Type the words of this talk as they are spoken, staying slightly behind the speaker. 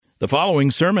The following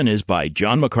sermon is by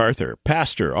John MacArthur,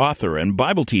 pastor, author, and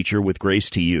Bible teacher with Grace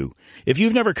to You. If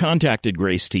you've never contacted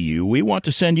Grace to You, we want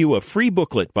to send you a free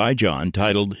booklet by John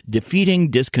titled Defeating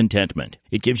Discontentment.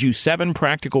 It gives you 7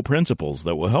 practical principles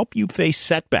that will help you face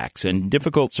setbacks and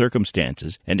difficult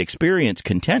circumstances and experience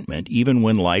contentment even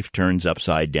when life turns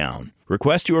upside down.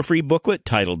 Request your free booklet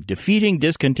titled Defeating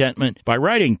Discontentment by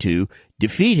writing to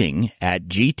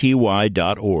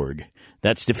defeating@gty.org.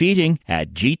 That's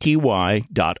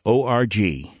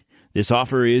defeating@gty.org. This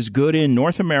offer is good in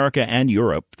North America and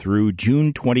Europe through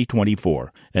June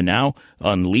 2024. And now,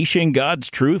 unleashing God's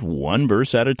truth one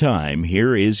verse at a time,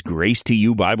 here is Grace to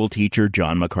You Bible teacher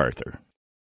John MacArthur.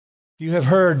 You have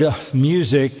heard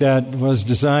music that was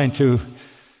designed to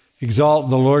exalt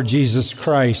the Lord Jesus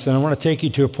Christ. And I want to take you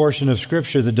to a portion of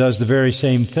Scripture that does the very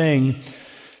same thing.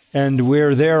 And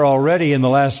we're there already in the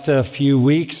last few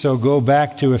weeks, so go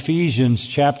back to Ephesians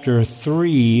chapter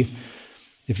 3.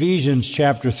 Ephesians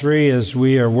chapter 3, as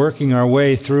we are working our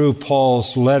way through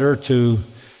Paul's letter to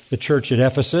the church at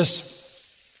Ephesus.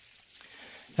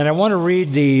 And I want to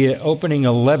read the opening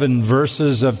 11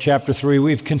 verses of chapter 3.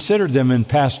 We've considered them in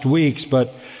past weeks,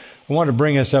 but I want to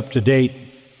bring us up to date.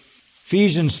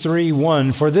 Ephesians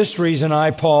 3:1, "For this reason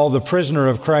I, Paul, the prisoner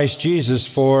of Christ Jesus,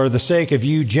 for the sake of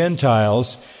you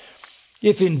Gentiles,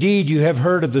 if indeed you have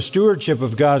heard of the stewardship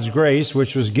of God's grace,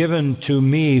 which was given to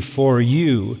me for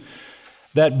you,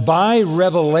 that by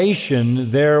revelation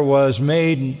there was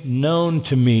made known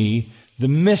to me the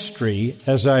mystery,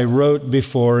 as I wrote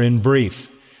before in brief."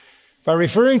 By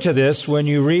referring to this, when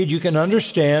you read, you can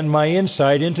understand my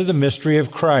insight into the mystery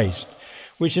of Christ,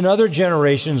 which in other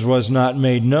generations was not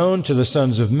made known to the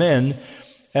sons of men,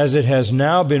 as it has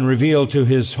now been revealed to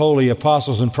his holy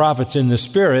apostles and prophets in the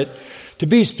Spirit. To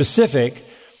be specific,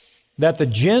 that the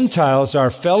Gentiles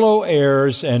are fellow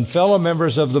heirs and fellow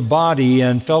members of the body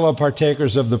and fellow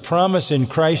partakers of the promise in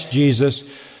Christ Jesus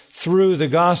through the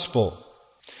gospel,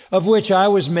 of which I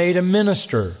was made a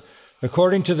minister,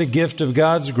 according to the gift of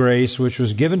God's grace, which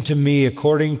was given to me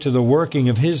according to the working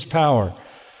of his power.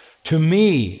 To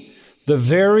me, the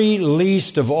very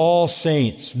least of all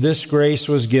saints, this grace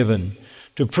was given,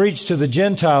 to preach to the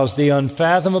Gentiles the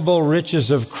unfathomable riches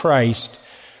of Christ,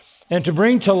 and to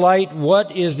bring to light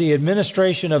what is the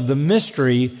administration of the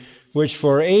mystery which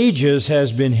for ages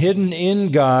has been hidden in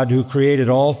God who created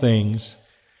all things,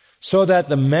 so that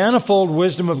the manifold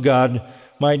wisdom of God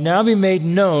might now be made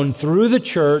known through the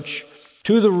church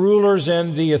to the rulers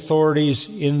and the authorities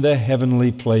in the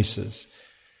heavenly places.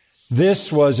 This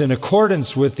was in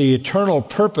accordance with the eternal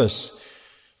purpose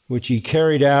which he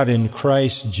carried out in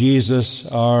Christ Jesus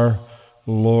our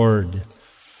Lord.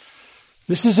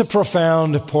 This is a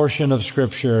profound portion of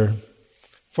Scripture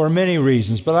for many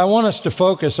reasons, but I want us to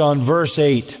focus on verse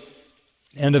 8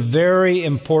 and a very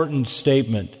important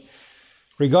statement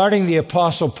regarding the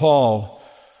Apostle Paul,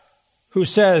 who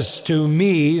says, "To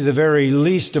me, the very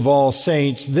least of all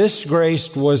saints, this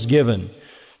grace was given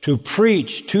to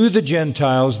preach to the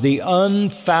Gentiles the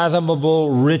unfathomable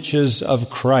riches of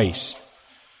Christ."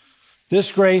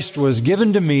 This grace was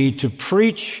given to me to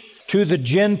preach to the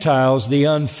Gentiles the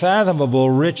unfathomable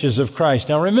riches of Christ.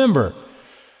 Now remember,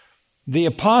 the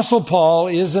Apostle Paul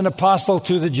is an apostle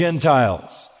to the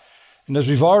Gentiles. And as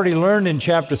we've already learned in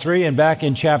chapter 3 and back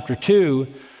in chapter 2,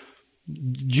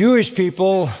 Jewish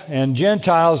people and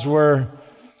Gentiles were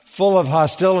full of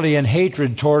hostility and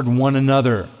hatred toward one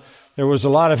another. There was a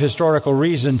lot of historical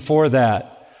reason for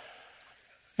that.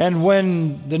 And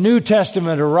when the New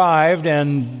Testament arrived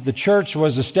and the church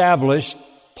was established,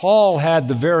 Paul had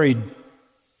the very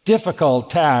difficult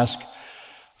task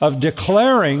of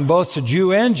declaring both to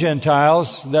Jew and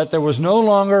Gentiles that there was no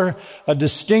longer a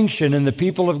distinction in the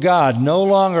people of God, no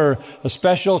longer a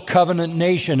special covenant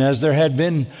nation as there had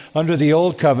been under the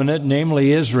old covenant,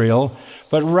 namely Israel,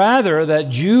 but rather that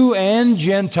Jew and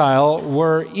Gentile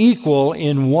were equal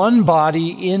in one body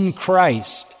in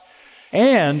Christ.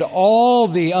 And all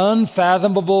the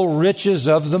unfathomable riches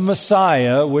of the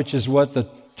Messiah, which is what the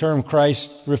term Christ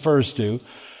refers to,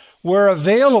 were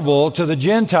available to the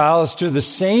Gentiles to the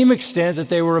same extent that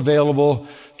they were available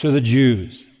to the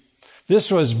Jews.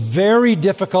 This was very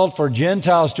difficult for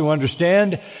Gentiles to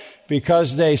understand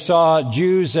because they saw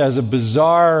Jews as a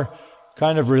bizarre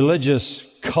kind of religious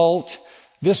cult.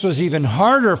 This was even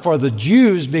harder for the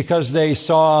Jews because they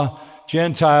saw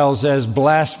Gentiles as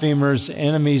blasphemers,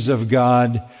 enemies of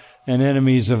God, and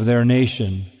enemies of their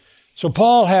nation. So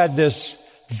Paul had this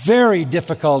very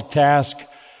difficult task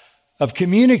of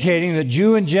communicating that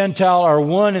Jew and Gentile are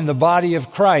one in the body of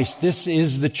Christ. This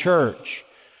is the church.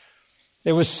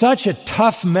 It was such a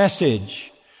tough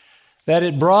message that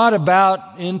it brought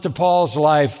about into Paul's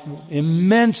life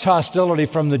immense hostility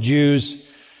from the Jews.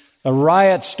 A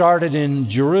riot started in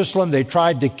Jerusalem. They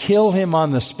tried to kill him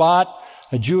on the spot.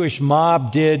 A Jewish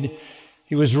mob did.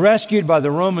 He was rescued by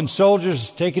the Roman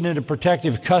soldiers, taken into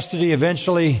protective custody.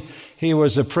 Eventually, he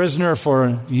was a prisoner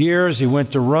for years. He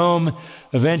went to Rome.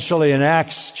 Eventually, an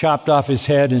axe chopped off his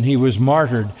head and he was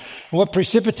martyred. What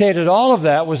precipitated all of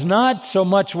that was not so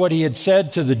much what he had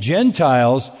said to the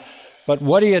Gentiles, but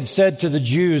what he had said to the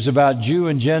Jews about Jew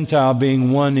and Gentile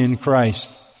being one in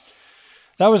Christ.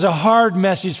 That was a hard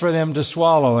message for them to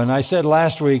swallow. And I said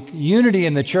last week, unity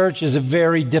in the church is a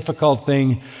very difficult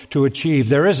thing to achieve.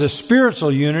 There is a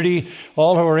spiritual unity.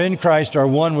 All who are in Christ are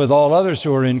one with all others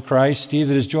who are in Christ. He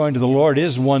that is joined to the Lord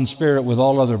is one spirit with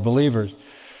all other believers.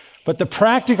 But the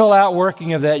practical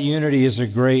outworking of that unity is a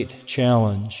great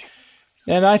challenge.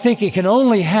 And I think it can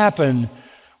only happen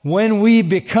when we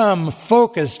become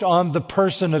focused on the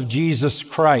person of Jesus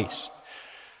Christ.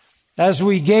 As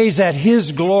we gaze at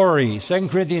His glory, 2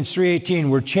 Corinthians 3:18,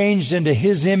 we're changed into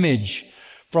His image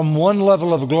from one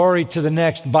level of glory to the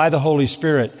next by the Holy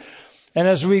Spirit. And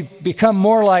as we become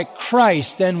more like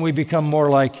Christ, then we become more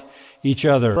like each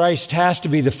other. Christ has to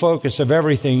be the focus of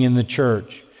everything in the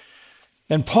church.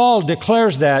 And Paul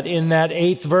declares that in that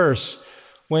 8th verse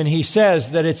when he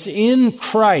says that it's in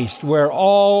Christ where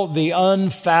all the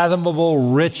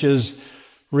unfathomable riches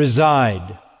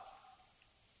reside.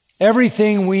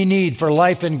 Everything we need for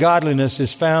life and godliness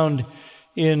is found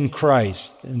in Christ.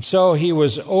 And so he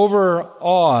was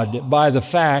overawed by the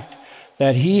fact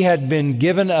that he had been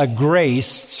given a grace,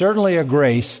 certainly a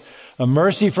grace, a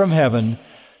mercy from heaven,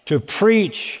 to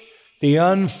preach the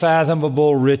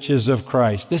unfathomable riches of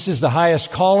Christ. This is the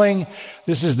highest calling.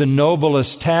 This is the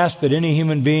noblest task that any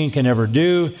human being can ever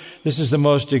do. This is the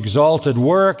most exalted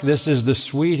work. This is the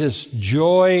sweetest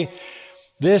joy.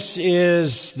 This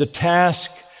is the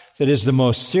task that is the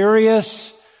most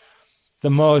serious, the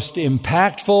most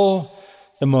impactful,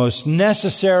 the most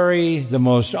necessary, the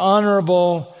most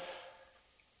honorable,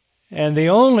 and the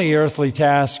only earthly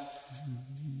task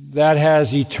that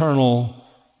has eternal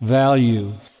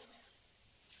value.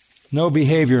 No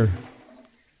behavior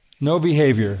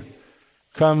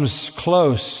comes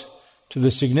close to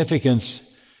the significance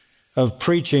of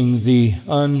preaching the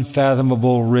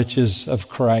unfathomable riches of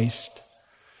Christ.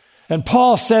 And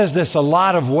Paul says this a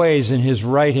lot of ways in his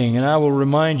writing, and I will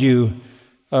remind you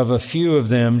of a few of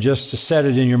them just to set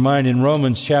it in your mind. In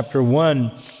Romans chapter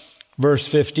 1, verse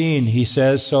 15, he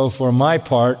says, "So for my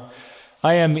part,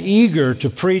 I am eager to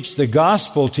preach the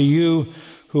gospel to you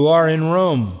who are in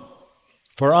Rome.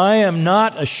 For I am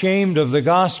not ashamed of the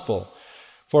gospel,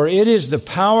 for it is the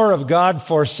power of God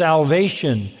for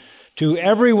salvation to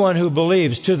everyone who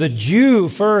believes, to the Jew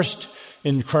first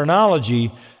in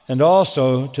chronology, and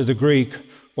also to the Greek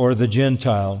or the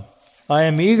Gentile. I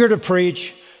am eager to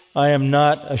preach. I am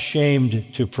not ashamed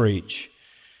to preach."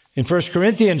 In 1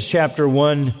 Corinthians chapter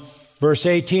 1, verse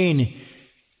 18,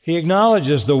 he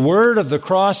acknowledges the word of the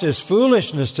cross is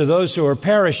foolishness to those who are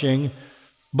perishing,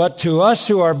 but to us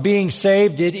who are being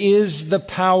saved, it is the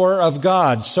power of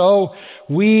God. So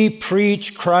we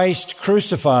preach Christ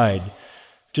crucified.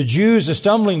 To Jews a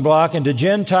stumbling block, and to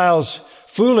Gentiles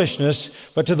foolishness,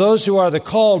 but to those who are the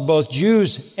called, both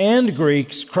Jews and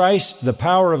Greeks, Christ, the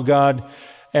power of God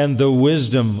and the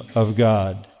wisdom of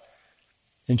God.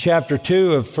 In chapter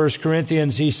 2 of 1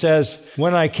 Corinthians, he says,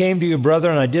 "When I came to you,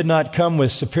 brethren, I did not come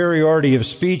with superiority of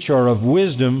speech or of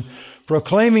wisdom,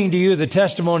 proclaiming to you the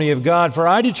testimony of God, for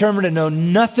I determined to know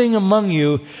nothing among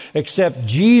you except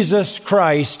Jesus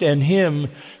Christ and Him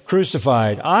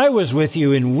crucified. I was with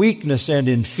you in weakness and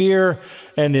in fear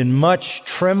and in much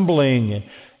trembling.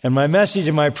 And my message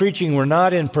and my preaching were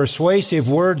not in persuasive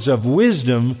words of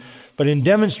wisdom, but in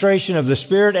demonstration of the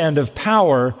Spirit and of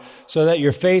power, so that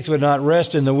your faith would not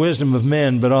rest in the wisdom of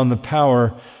men, but on the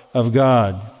power of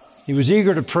God." He was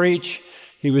eager to preach.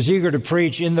 He was eager to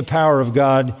preach in the power of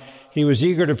God. He was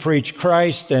eager to preach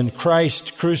Christ and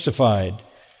Christ crucified.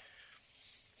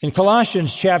 In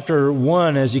Colossians chapter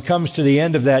 1, as he comes to the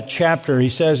end of that chapter, he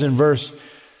says in verse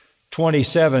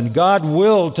 27, "God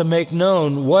willed to make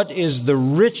known what is the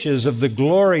riches of the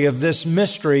glory of this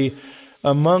mystery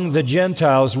among the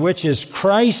Gentiles, which is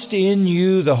Christ in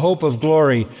you, the hope of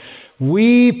glory.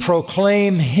 We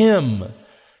proclaim Him,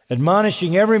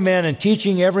 admonishing every man and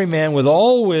teaching every man with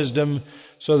all wisdom,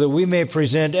 so that we may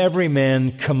present every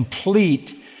man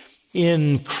complete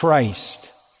in Christ."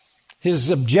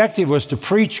 His objective was to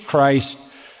preach Christ,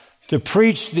 to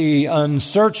preach the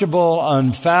unsearchable,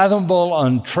 unfathomable,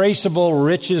 untraceable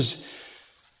riches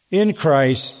in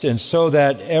Christ, and so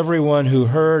that everyone who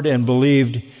heard and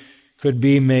believed could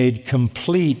be made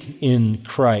complete in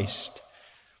Christ.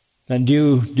 And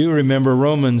do remember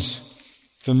Romans'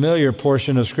 familiar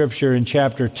portion of Scripture in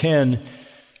chapter 10.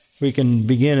 We can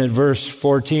begin at verse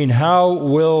 14. How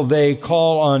will they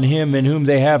call on him in whom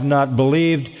they have not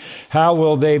believed? How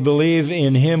will they believe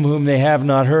in him whom they have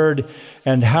not heard?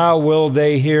 And how will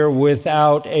they hear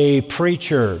without a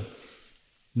preacher?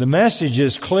 The message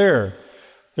is clear.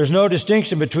 There's no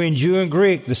distinction between Jew and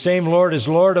Greek. The same Lord is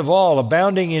Lord of all,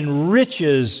 abounding in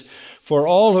riches for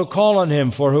all who call on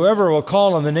him. For whoever will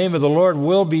call on the name of the Lord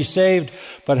will be saved.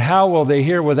 But how will they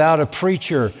hear without a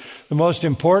preacher? The most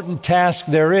important task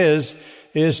there is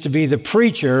to be the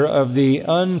preacher of the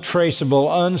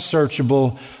untraceable,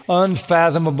 unsearchable,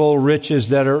 unfathomable riches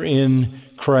that are in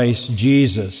Christ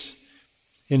Jesus.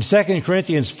 In 2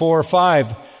 Corinthians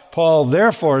 4:5, Paul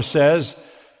therefore says,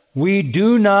 we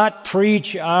do not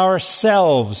preach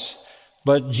ourselves,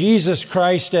 but Jesus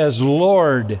Christ as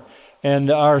Lord, and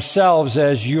ourselves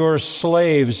as your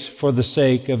slaves for the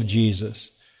sake of Jesus.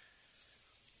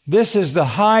 This is the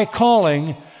high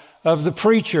calling of the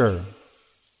preacher.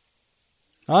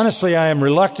 Honestly, I am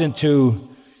reluctant to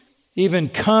even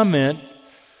comment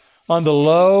on the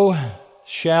low,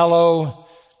 shallow,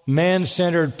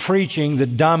 man-centered preaching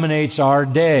that dominates our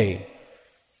day,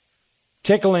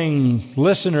 tickling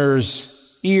listeners'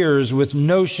 ears with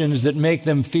notions that make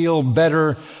them feel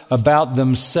better about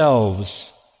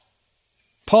themselves.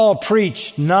 Paul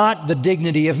preached not the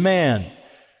dignity of man,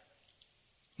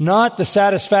 not the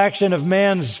satisfaction of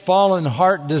man's fallen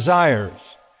heart desires,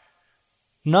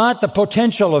 not the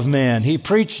potential of man. He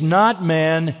preached not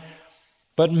man,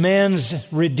 but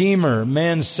man's Redeemer,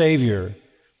 man's Savior.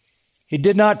 He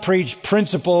did not preach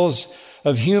principles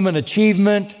of human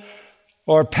achievement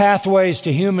or pathways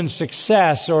to human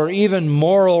success or even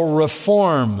moral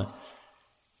reform.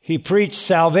 He preached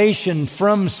salvation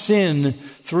from sin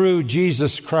through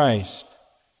Jesus Christ.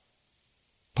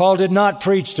 Paul did not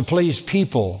preach to please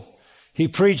people. He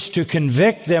preached to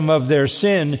convict them of their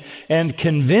sin and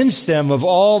convince them of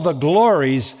all the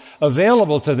glories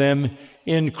available to them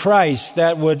in Christ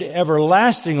that would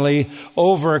everlastingly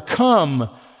overcome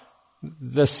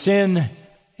the sin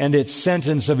and its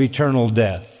sentence of eternal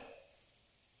death.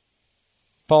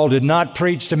 Paul did not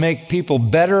preach to make people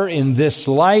better in this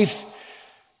life,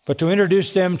 but to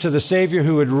introduce them to the Savior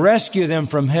who would rescue them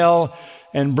from hell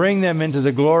and bring them into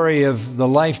the glory of the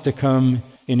life to come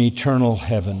in eternal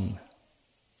heaven.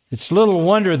 It's little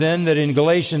wonder then that in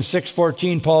Galatians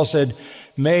 6:14 Paul said,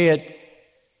 may it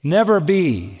never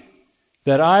be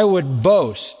that I would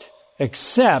boast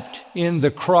except in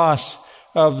the cross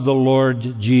of the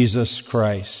Lord Jesus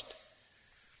Christ.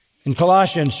 In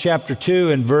Colossians chapter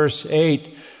 2 and verse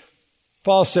 8,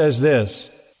 Paul says this,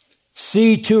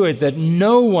 see to it that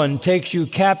no one takes you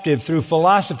captive through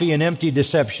philosophy and empty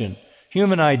deception,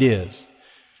 human ideas,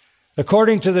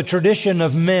 according to the tradition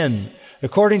of men,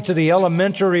 according to the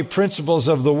elementary principles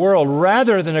of the world,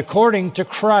 rather than according to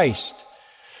Christ.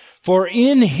 For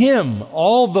in him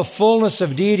all the fullness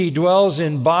of deity dwells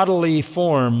in bodily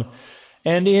form,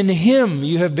 and in him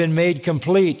you have been made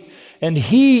complete, and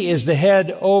he is the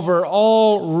head over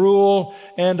all rule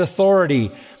and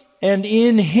authority. And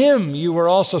in him you were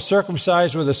also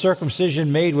circumcised with a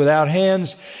circumcision made without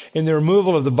hands, in the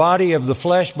removal of the body of the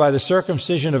flesh by the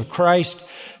circumcision of Christ,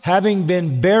 having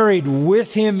been buried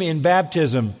with him in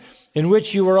baptism, in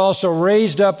which you were also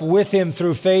raised up with him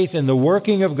through faith in the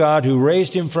working of God who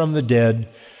raised him from the dead.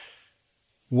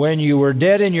 When you were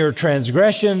dead in your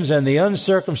transgressions and the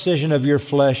uncircumcision of your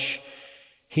flesh,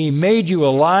 he made you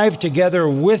alive together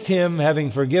with him, having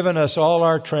forgiven us all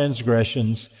our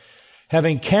transgressions,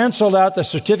 having canceled out the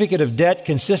certificate of debt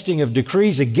consisting of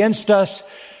decrees against us,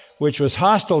 which was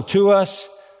hostile to us,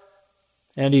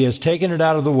 and he has taken it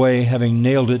out of the way, having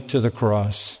nailed it to the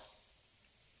cross.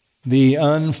 The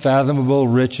unfathomable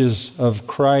riches of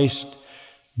Christ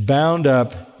bound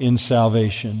up in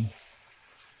salvation.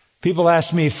 People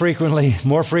ask me frequently,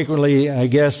 more frequently, I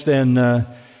guess, than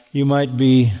you might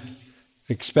be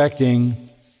expecting,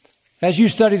 as you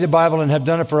study the Bible and have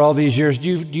done it for all these years, do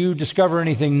you discover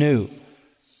anything new?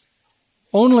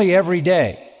 Only every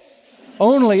day.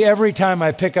 Only every time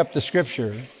I pick up the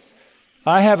Scripture.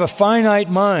 I have a finite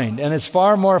mind, and it's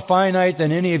far more finite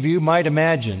than any of you might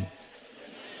imagine.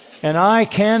 And I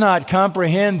cannot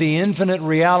comprehend the infinite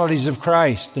realities of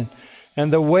Christ.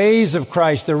 And the ways of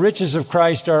Christ, the riches of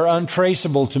Christ are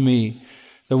untraceable to me.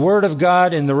 The Word of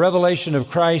God in the revelation of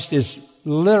Christ is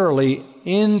literally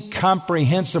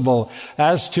incomprehensible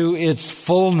as to its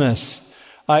fullness.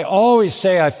 I always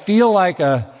say I feel like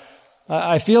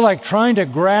trying to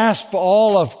grasp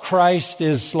all of Christ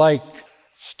is like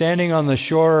standing on the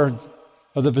shore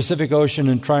of the Pacific Ocean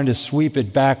and trying to sweep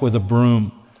it back with a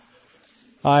broom.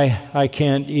 I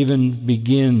can't even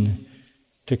begin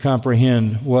to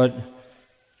comprehend what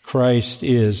Christ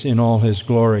is in all His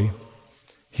glory.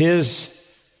 His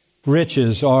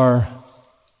riches are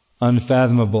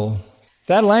unfathomable.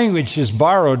 That language is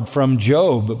borrowed from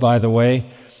Job, by the way.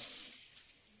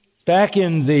 Back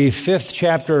in the 5th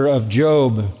chapter of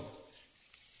Job,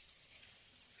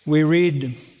 we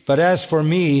read, "But as for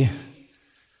me,"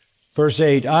 verse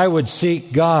 8, "I would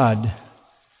seek God,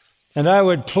 and I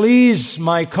would please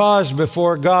my cause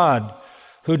before God,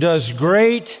 who does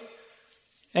great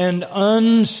and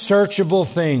unsearchable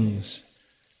things,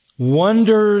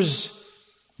 wonders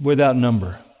without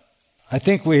number." I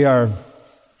think we are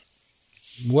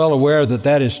well aware that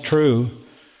that is true,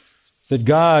 that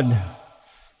God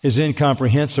is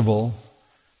incomprehensible,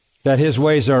 that His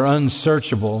ways are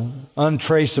unsearchable,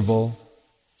 untraceable,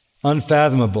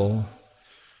 unfathomable.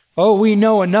 Oh, we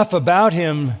know enough about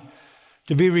Him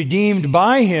to be redeemed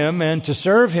by Him and to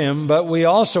serve Him, but we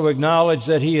also acknowledge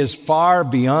that He is far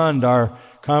beyond our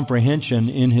comprehension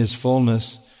in His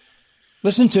fullness.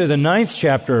 Listen to the 9th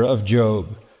chapter of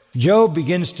Job. Job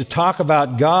begins to talk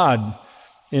about God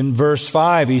in verse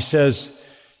 5. He says,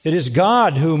 "It is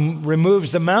God who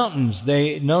removes the mountains.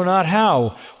 They know not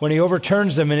how, when He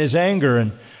overturns them in His anger.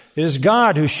 And it is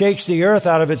God who shakes the earth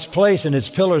out of its place, and its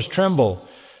pillars tremble.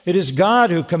 It is God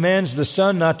who commands the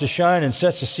sun not to shine and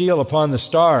sets a seal upon the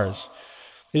stars.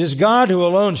 It is God who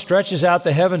alone stretches out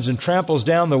the heavens and tramples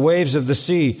down the waves of the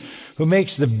sea, who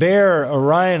makes the Bear,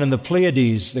 Orion, and the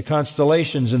Pleiades, the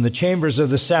constellations, and the chambers of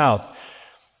the south."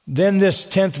 Then this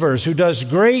 10th verse, "Who does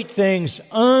great things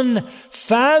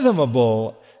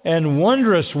unfathomable and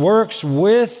wondrous works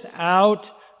without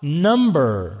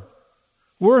number.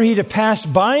 Were He to pass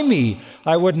by me,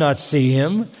 I would not see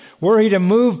Him. Were He to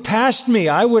move past me,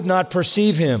 I would not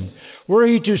perceive Him. Were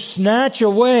He to snatch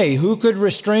away, who could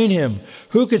restrain Him?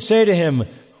 Who could say to Him,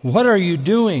 'What are you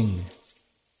doing?'"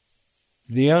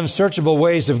 The unsearchable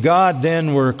ways of God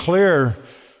then were clear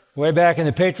way back in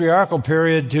the patriarchal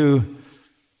period to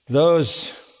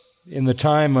those in the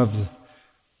time of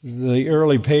the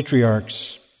early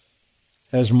patriarchs,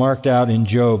 as marked out in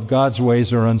Job. God's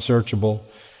ways are unsearchable.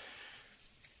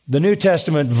 The New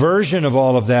Testament version of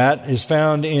all of that is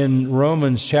found in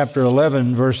Romans chapter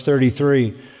 11, verse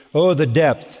 33. "Oh, the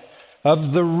depth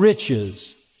of the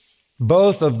riches,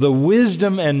 both of the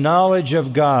wisdom and knowledge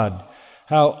of God.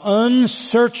 How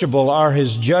unsearchable are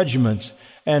His judgments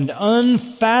and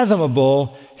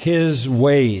unfathomable His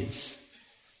ways."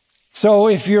 So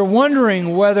if you're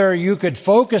wondering whether you could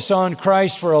focus on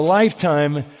Christ for a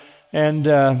lifetime and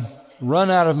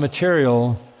run out of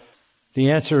material,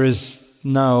 the answer is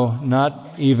no,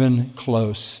 not even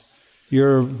close.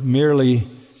 You're merely,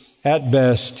 at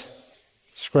best,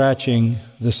 scratching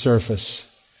the surface.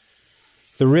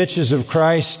 The riches of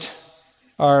Christ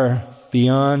are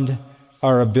beyond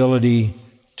our ability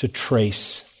to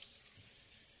trace.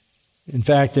 In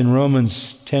fact, in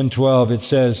Romans 10:12, it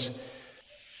says,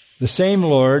 "The same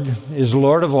Lord is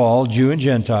Lord of all, Jew and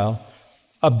Gentile,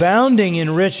 abounding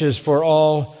in riches for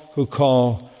all who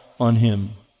call on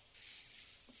Him."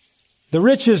 The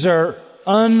riches are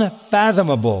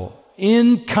unfathomable,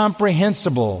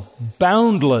 incomprehensible,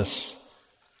 boundless,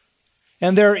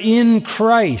 and they're in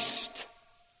Christ.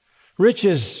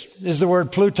 Riches is the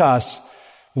word plutos,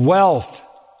 wealth,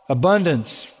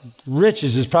 abundance.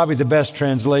 Riches is probably the best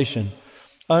translation.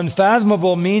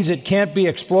 Unfathomable means it can't be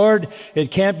explored, it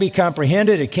can't be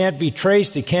comprehended, it can't be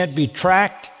traced, it can't be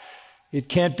tracked, it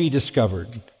can't be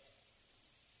discovered.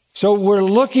 So we're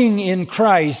looking in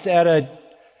Christ at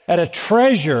a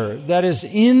treasure that is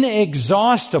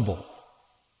inexhaustible.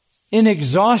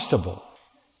 Inexhaustible.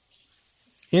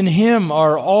 In Him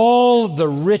are all the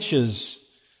riches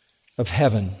of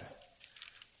heaven.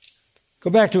 Go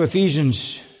back to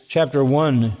Ephesians chapter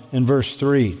 1 and verse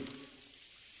 3.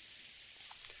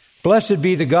 "Blessed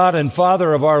be the God and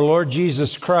Father of our Lord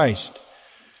Jesus Christ,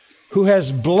 who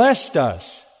has blessed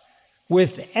us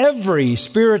with every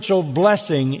spiritual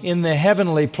blessing in the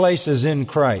heavenly places in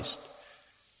Christ."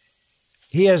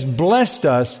 He has blessed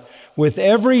us with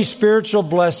every spiritual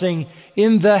blessing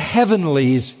in the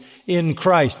heavenlies in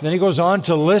Christ. Then he goes on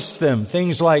to list them,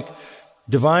 things like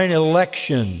divine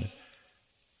election,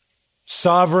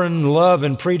 sovereign love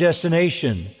and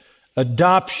predestination,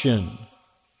 adoption,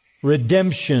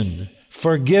 redemption,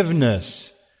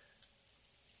 forgiveness.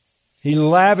 He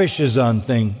lavishes on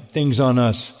things on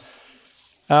us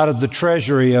out of the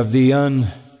treasury of the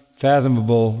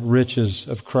unfathomable riches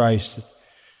of Christ.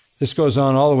 This goes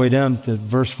on all the way down to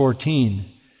verse 14.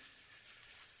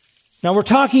 Now we're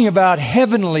talking about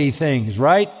heavenly things,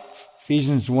 right?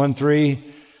 Ephesians 1:3,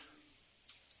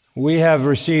 we have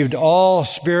received all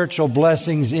spiritual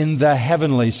blessings in the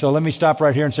heavenlies. So let me stop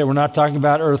right here and say we're not talking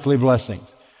about earthly blessings.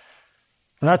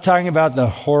 We're not talking about the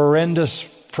horrendous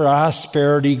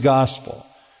prosperity gospel.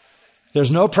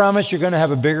 There's no promise you're going to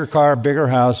have a bigger car, bigger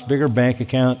house, bigger bank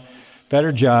account,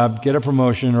 better job, get a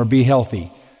promotion, or be healthy.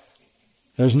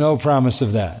 There's no promise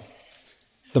of that.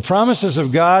 The promises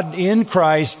of God in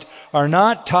Christ are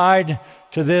not tied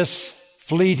to this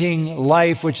fleeting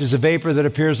life, which is a vapor that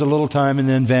appears a little time and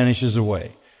then vanishes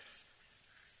away.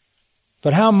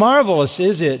 But how marvelous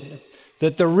is it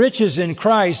that the riches in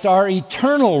Christ are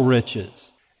eternal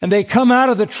riches, and they come out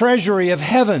of the treasury of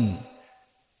heaven.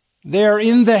 They are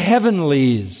in the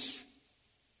heavenlies.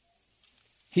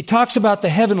 He talks about the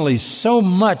heavenlies so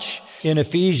much in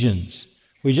Ephesians.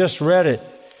 We just read it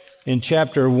in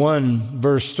chapter 1,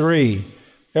 verse 3.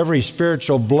 Every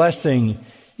spiritual blessing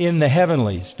in the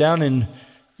heavenlies. Down in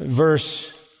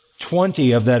verse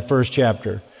 20 of that first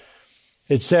chapter,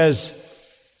 it says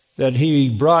that He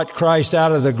brought Christ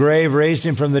out of the grave, raised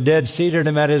Him from the dead, seated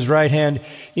Him at His right hand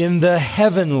in the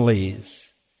heavenlies,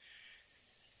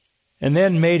 and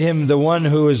then made Him the one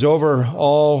who is over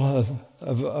all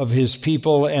of His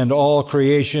people and all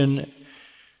creation,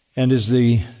 and is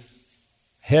the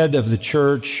head of the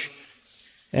church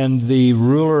and the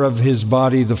ruler of His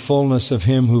body, the fullness of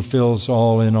Him who fills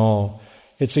all in all.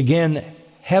 It's again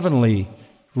heavenly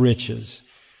riches.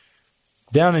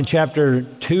 Down in chapter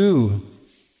 2,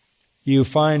 you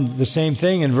find the same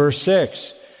thing in verse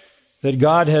 6, that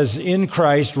God has in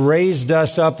Christ raised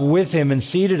us up with Him and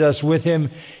seated us with Him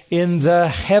in the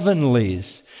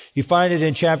heavenlies. You find it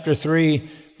in chapter 3,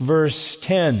 verse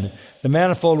 10. The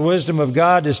manifold wisdom of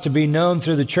God is to be known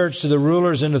through the church to the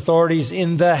rulers and authorities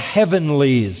in the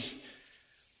heavenlies.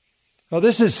 Well,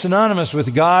 this is synonymous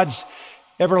with God's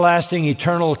everlasting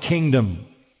eternal kingdom.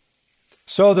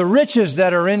 So the riches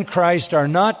that are in Christ are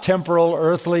not temporal,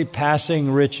 earthly,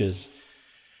 passing riches.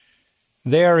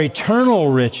 They are eternal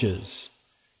riches,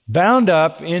 bound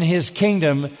up in His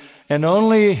kingdom, and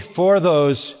only for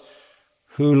those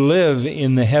who live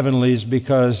in the heavenlies,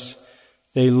 because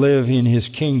they live in His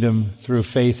kingdom through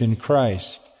faith in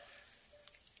Christ.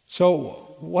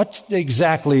 So what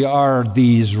exactly are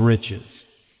these riches?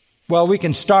 Well, we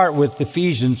can start with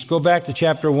Ephesians. Go back to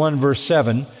chapter 1, verse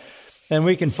 7, and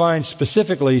we can find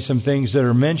specifically some things that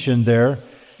are mentioned there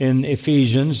in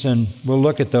Ephesians, and we'll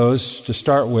look at those to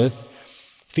start with.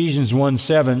 Ephesians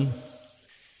 1:7.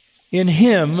 In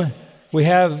Him we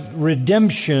have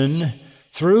redemption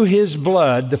through His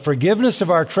blood, the forgiveness of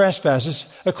our trespasses,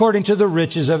 according to the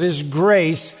riches of His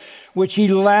grace, which He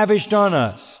lavished on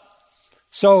us.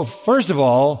 So, first of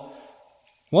all,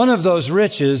 one of those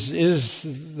riches is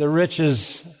the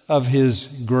riches of His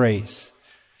grace.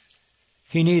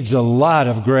 He needs a lot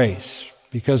of grace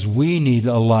because we need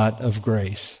a lot of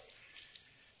grace.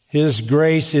 His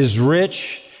grace is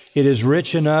rich. It is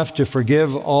rich enough to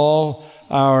forgive all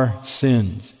our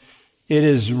sins. It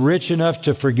is rich enough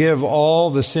to forgive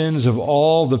all the sins of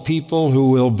all the people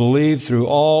who will believe through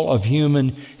all of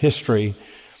human history.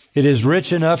 It is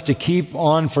rich enough to keep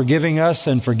on forgiving us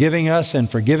and forgiving us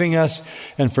and forgiving us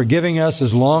and forgiving us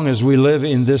as long as we live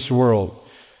in this world.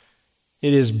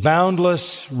 It is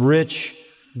boundless, rich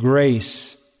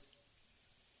grace.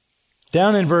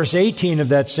 Down in verse 18 of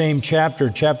that same chapter,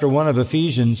 chapter 1 of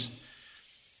Ephesians,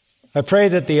 I pray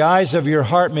that the eyes of your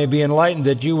heart may be enlightened,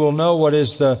 that you will know what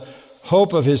is the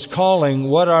hope of His calling,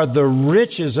 what are the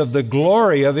riches of the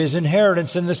glory of His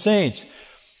inheritance in the saints.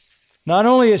 Not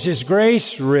only is His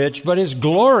grace rich, but His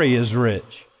glory is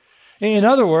rich. In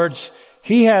other words,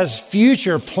 He has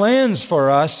future plans for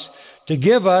us to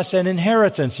give us an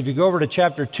inheritance. If you go over to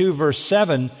chapter 2, verse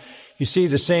 7, you see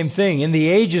the same thing. In the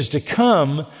ages to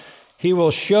come, He will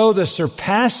show the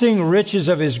surpassing riches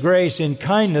of His grace in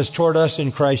kindness toward us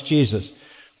in Christ Jesus.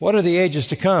 What are the ages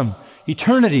to come?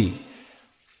 Eternity.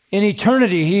 In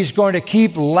eternity, He's going to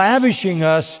keep lavishing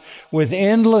us with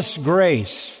endless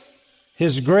grace.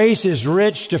 His grace is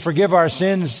rich to forgive our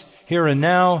sins here and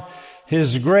now.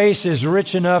 His grace is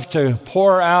rich enough to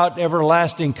pour out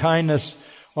everlasting kindness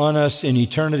on us in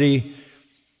eternity.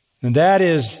 And that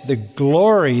is the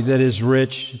glory that is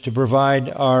rich to provide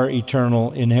our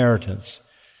eternal inheritance.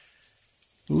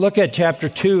 Look at chapter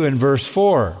 2 and verse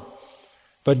 4.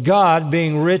 But God,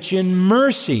 being rich in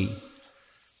mercy.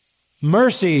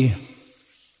 Mercy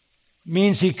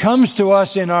means He comes to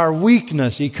us in our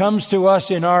weakness. He comes to us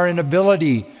in our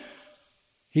inability.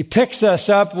 He picks us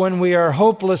up when we are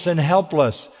hopeless and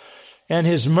helpless. And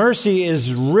His mercy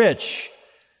is rich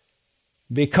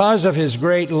because of His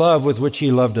great love with which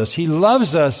He loved us. He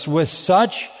loves us with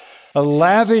such a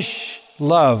lavish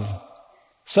love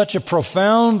Such a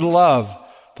profound love.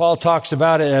 Paul talks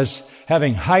about it as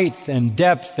having height and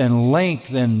depth and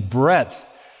length and breadth.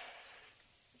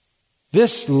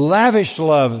 This lavish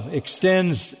love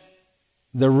extends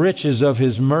the riches of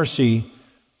His mercy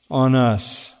on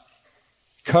us,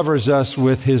 covers us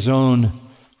with His own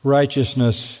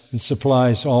righteousness, and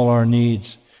supplies all our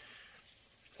needs.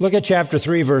 Look at chapter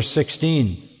 3, verse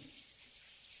 16.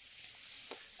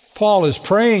 Paul is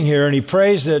praying here, and he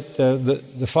prays that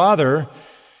the Father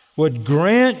would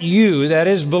grant you, that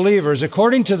is, believers,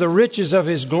 according to the riches of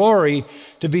His glory,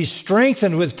 to be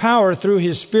strengthened with power through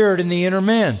His Spirit in the inner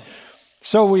man.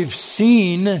 So we've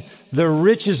seen the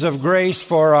riches of grace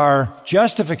for our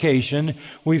justification.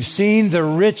 We've seen the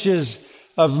riches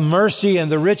of mercy and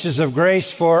the riches of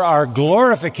grace for our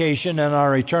glorification and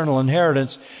our eternal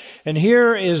inheritance. And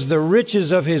here is the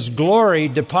riches of His glory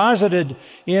deposited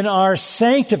in our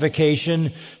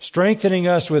sanctification, strengthening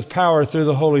us with power through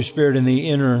the Holy Spirit in the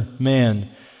inner man,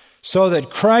 so that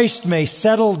Christ may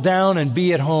settle down and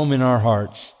be at home in our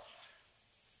hearts.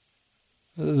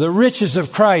 The riches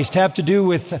of Christ have to do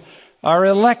with our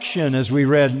election, as we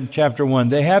read in chapter 1.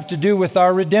 They have to do with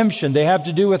our redemption. They have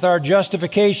to do with our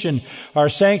justification, our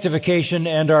sanctification,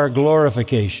 and our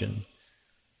glorification.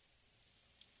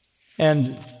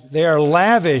 And they are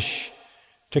lavish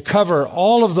to cover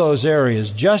all of those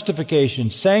areas: justification,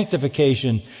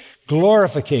 sanctification,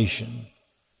 glorification.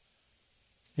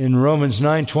 In Romans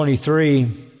 9:23,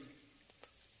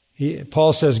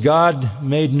 Paul says, God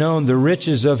made known the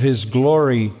riches of His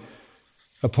glory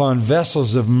upon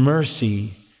vessels of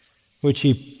mercy, which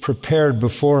He prepared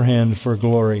beforehand for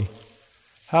glory.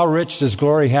 How rich does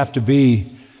glory have to be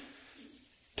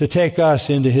to take us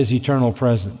into His eternal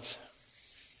presence?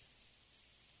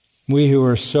 We who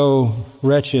are so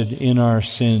wretched in our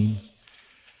sin.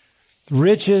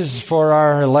 Riches for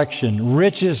our election,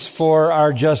 riches for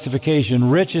our justification,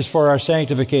 riches for our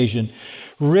sanctification,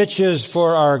 riches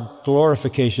for our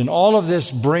glorification. All of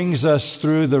this brings us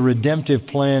through the redemptive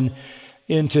plan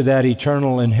into that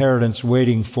eternal inheritance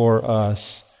waiting for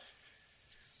us.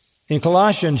 In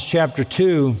Colossians chapter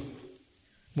 2,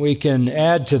 we can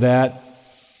add to that,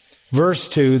 verse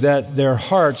 2, that their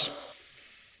hearts,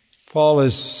 Paul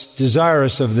is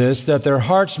desirous of this, that their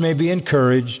hearts may be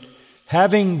encouraged,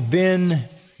 having been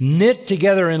knit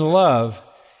together in love,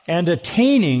 and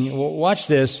attaining, watch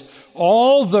this,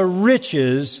 all the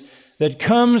riches that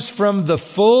comes from the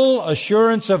full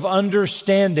assurance of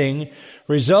understanding,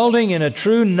 resulting in a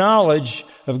true knowledge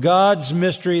of God's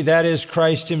mystery, that is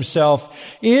Christ Himself,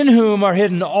 in whom are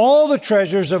hidden all the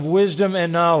treasures of wisdom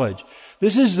and knowledge.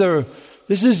 This is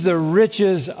the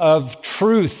riches of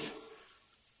truth.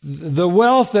 The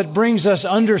wealth that brings us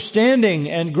understanding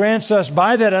and grants us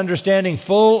by that understanding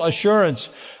full assurance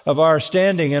of our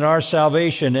standing and our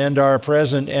salvation and our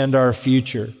present and our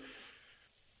future.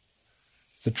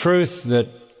 The truth that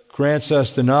grants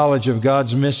us the knowledge of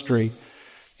God's mystery.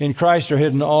 In Christ are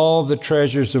hidden all the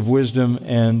treasures of wisdom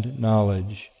and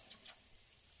knowledge.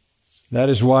 That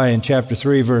is why in chapter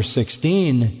 3, verse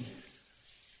 16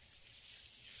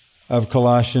 of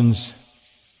Colossians,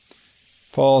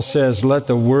 Paul says, let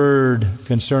the word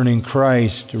concerning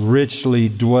Christ richly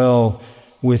dwell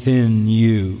within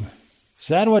you. Is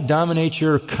that what dominates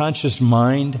your conscious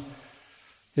mind?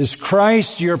 Is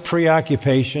Christ your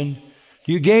preoccupation?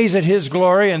 Do you gaze at His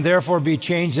glory and therefore be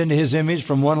changed into His image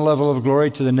from one level of glory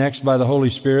to the next by the Holy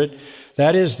Spirit?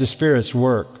 That is the Spirit's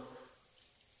work.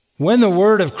 When the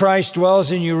word of Christ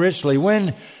dwells in you richly,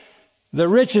 when the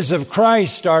riches of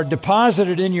Christ are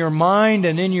deposited in your mind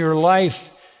and in your life,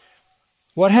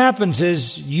 what happens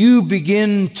is you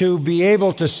begin to be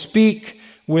able to speak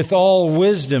with all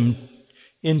wisdom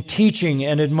in teaching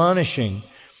and admonishing.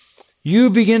 You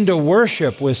begin to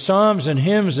worship with psalms and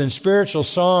hymns and spiritual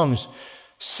songs,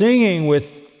 singing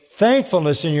with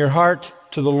thankfulness in your heart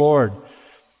to the Lord.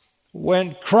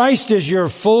 When Christ is your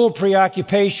full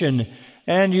preoccupation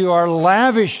and you are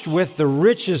lavished with the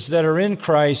riches that are in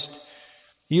Christ,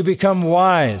 you become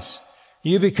wise.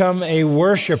 You become a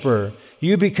worshiper.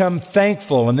 You become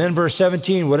thankful. And then verse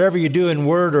 17, whatever you do in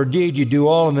word or deed, you do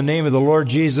all in the name of the Lord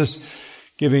Jesus,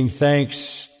 giving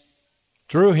thanks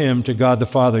through Him to God the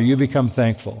Father. You become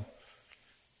thankful.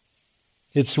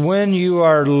 It's when you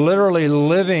are literally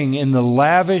living in the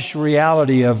lavish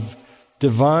reality of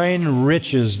divine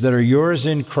riches that are yours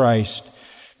in Christ,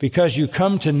 because you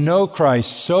come to know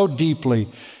Christ so deeply,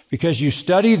 because you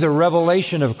study the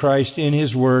revelation of Christ in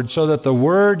His Word, so that the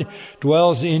Word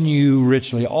dwells in you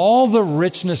richly. All the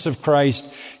richness of Christ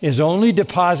is only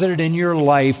deposited in your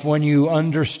life when you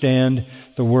understand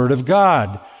the Word of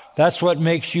God. That's what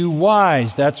makes you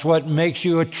wise. That's what makes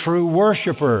you a true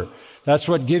worshiper. That's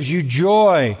what gives you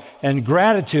joy and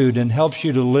gratitude and helps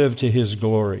you to live to His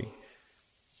glory.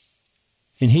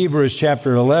 In Hebrews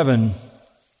chapter 11,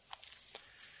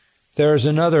 there's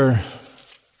another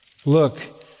look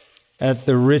at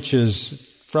the riches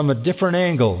from a different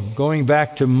angle, going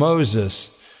back to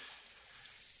Moses.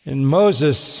 And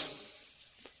Moses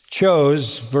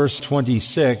chose, verse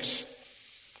 26,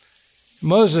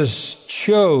 Moses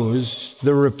chose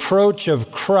the reproach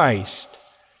of Christ,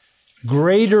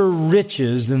 greater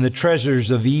riches than the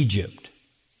treasures of Egypt,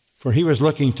 for he was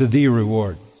looking to the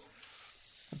reward.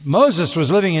 Moses was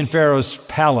living in Pharaoh's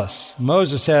palace.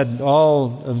 Moses had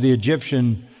all of the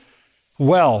Egyptian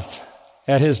wealth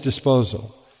at his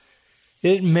disposal.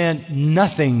 It meant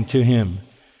nothing to him.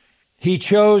 He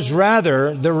chose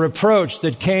rather the reproach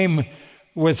that came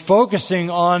with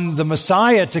focusing on the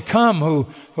Messiah to come, who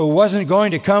wasn't going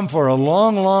to come for a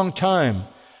long, long time.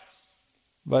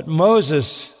 But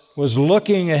Moses was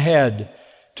looking ahead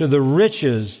to the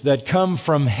riches that come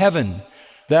from heaven,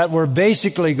 that were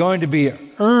basically going to be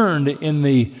earned in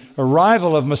the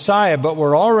arrival of Messiah, but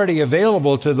were already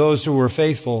available to those who were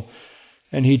faithful.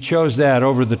 And he chose that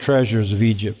over the treasures of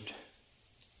Egypt.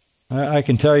 I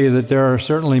can tell you that there are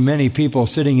certainly many people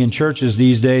sitting in churches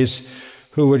these days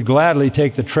who would gladly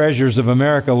take the treasures of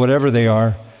America, whatever they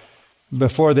are,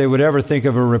 before they would ever think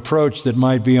of a reproach that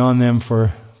might be on them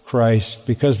for Christ,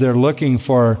 because they're looking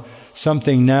for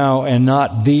something now and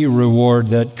not the reward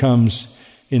that comes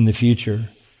in the future.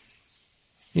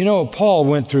 You know, Paul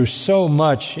went through so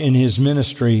much in his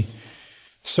ministry,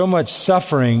 so much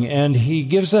suffering, and he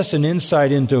gives us an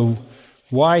insight into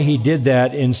why he did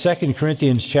that in 2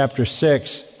 Corinthians chapter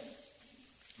 6,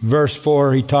 verse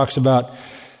 4. He talks about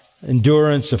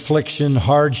endurance, affliction,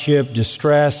 hardship,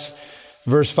 distress.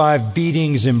 Verse 5,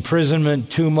 beatings,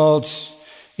 imprisonment, tumults,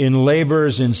 in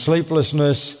labors, in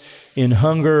sleeplessness, in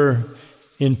hunger,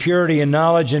 in purity and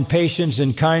knowledge, in patience,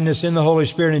 in kindness, in the Holy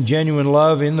Spirit, in genuine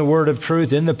love, in the word of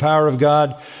truth, in the power of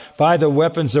God, by the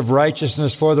weapons of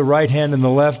righteousness for the right hand and the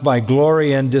left, by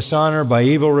glory and dishonor, by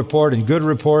evil report and good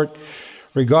report,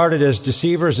 regarded as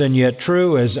deceivers and yet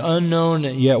true, as unknown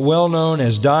yet well known,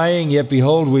 as dying yet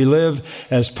behold we live,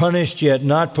 as punished yet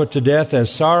not put to death,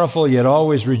 as sorrowful yet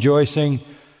always rejoicing.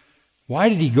 Why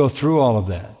did he go through all of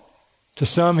that? To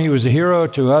some he was a hero,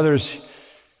 to others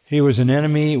he was an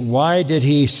enemy. Why did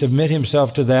he submit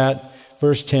himself to that?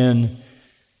 Verse 10,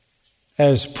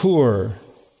 as poor,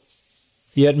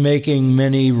 yet making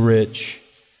many rich,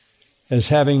 as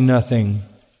having nothing,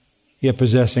 yet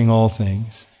possessing all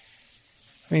things.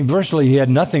 I mean, virtually he had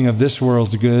nothing of this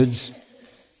world's goods,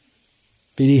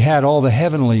 but he had all the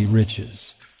heavenly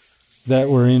riches that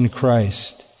were in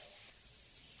Christ.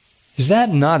 Is that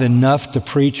not enough to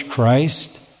preach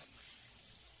Christ?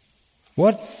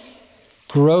 What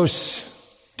gross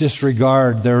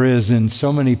disregard there is in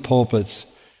so many pulpits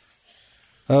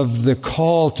of the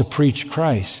call to preach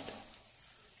Christ,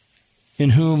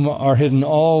 in whom are hidden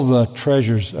all the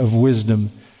treasures of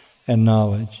wisdom and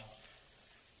knowledge.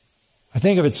 I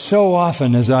think of it so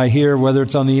often as I hear, whether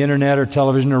it's on the internet or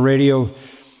television or radio,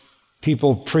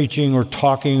 people preaching or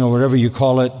talking or whatever you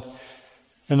call it,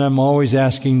 and I'm always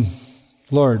asking,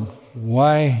 Lord,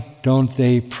 why don't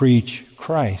they preach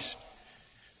Christ?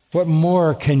 What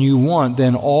more can you want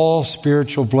than all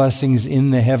spiritual blessings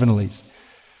in the heavenlies?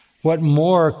 What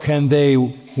more can they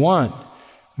want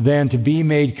than to be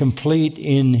made complete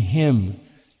in Him?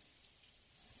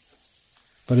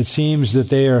 But it seems that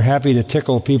they are happy to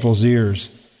tickle people's ears.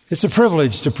 It's a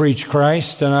privilege to preach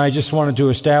Christ, and I just wanted to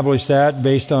establish that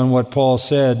based on what Paul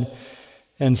said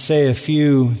and say a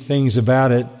few things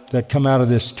about it that come out of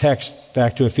this text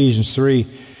back to Ephesians 3.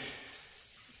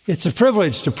 It's a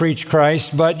privilege to preach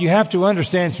Christ, but you have to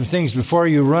understand some things before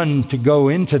you run to go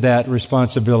into that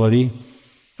responsibility.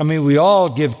 I mean, we all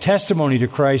give testimony to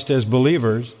Christ as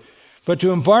believers, but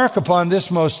to embark upon this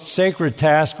most sacred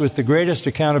task with the greatest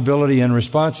accountability and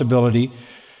responsibility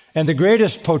and the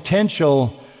greatest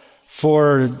potential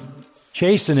for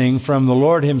chastening from the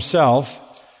Lord Himself,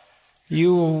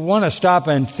 you want to stop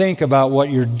and think about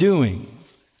what you're doing.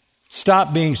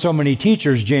 Stop being so many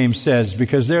teachers, James says,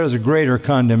 because there's a greater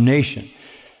condemnation.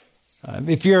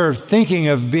 If you're thinking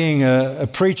of being a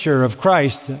preacher of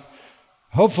Christ,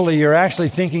 hopefully you're actually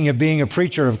thinking of being a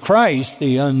preacher of Christ,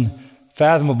 the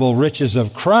unfathomable riches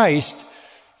of Christ.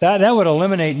 That would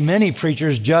eliminate many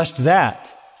preachers, just that.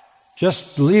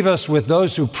 Just leave us with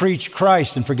those who preach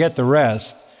Christ and forget the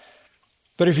rest.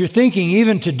 But if you're thinking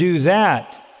even to do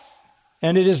that,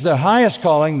 and it is the highest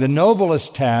calling, the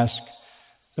noblest task,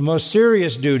 the most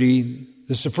serious duty,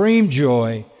 the supreme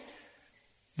joy,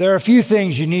 there are a few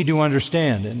things you need to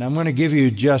understand, and I'm going to give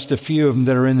you just a few of them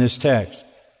that are in this text.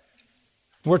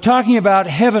 We're talking about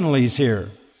heavenlies here.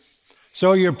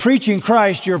 So you're preaching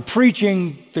Christ, you're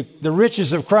preaching the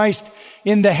riches of Christ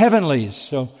in the heavenlies.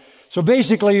 So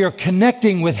basically you're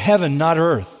connecting with heaven, not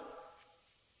earth.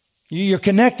 You're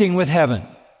connecting with heaven.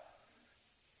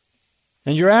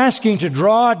 And you're asking to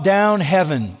draw down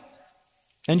heaven.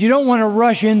 And you don't want to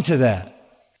rush into that.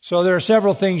 So there are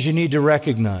several things you need to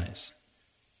recognize.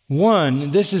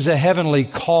 One, this is a heavenly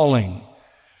calling.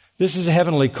 This is a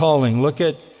heavenly calling. Look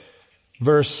at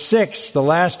verse 6, the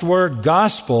last word,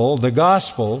 gospel, the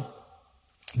gospel.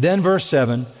 Then verse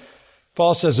 7,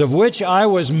 Paul says, of which I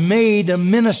was made a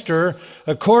minister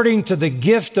according to the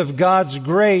gift of God's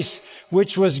grace,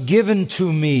 which was given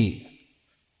to me.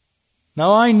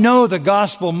 Now I know the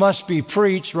gospel must be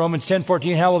preached. Romans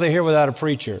 10:14, how will they hear without a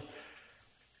preacher?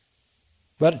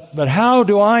 But how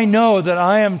do I know that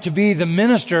I am to be the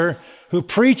minister who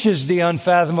preaches the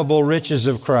unfathomable riches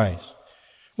of Christ?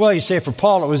 Well, you say for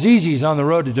Paul it was easy. He's on the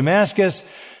road to Damascus,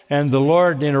 and the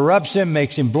Lord interrupts him,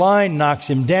 makes him blind, knocks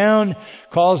him down,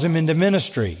 calls him into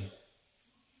ministry.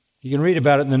 You can read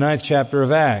about it in the 9th chapter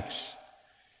of Acts.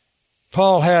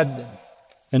 Paul had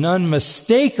an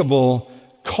unmistakable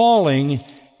calling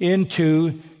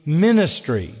into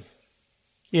ministry.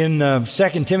 In 2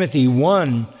 Timothy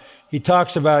 1, he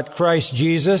talks about Christ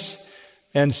Jesus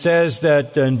and says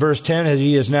that in verse 10, as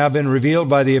he has now been revealed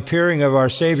by the appearing of our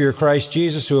Savior Christ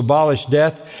Jesus, who abolished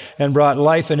death and brought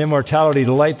life and immortality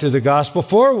to light through the gospel,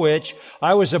 for which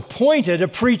I was appointed a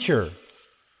preacher.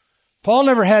 Paul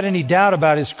never had any doubt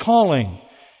about his calling.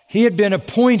 He had been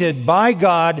appointed by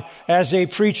God as a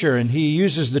preacher, and he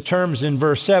uses the terms in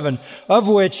verse 7, of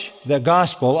which, the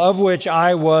gospel, of which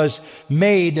I was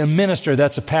made a minister.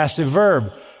 That's a passive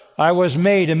verb. I was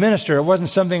made a minister. It wasn't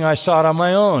something I sought on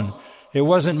my own. It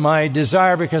wasn't my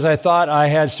desire because I thought I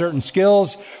had certain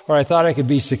skills or I thought I could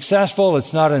be successful.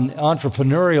 It's not an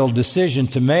entrepreneurial decision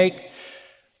to make.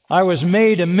 I was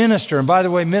made a minister. And by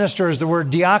the way, minister is the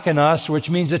word diakonos, which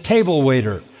means a table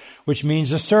waiter, which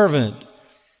means a servant.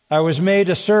 I was made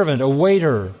a servant, a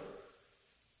waiter.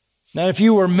 Now, if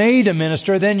you were made a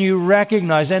minister, then you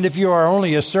recognize, and if you are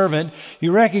only a servant,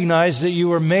 you recognize that you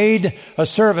were made a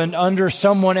servant under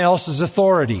someone else's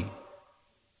authority.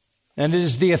 And it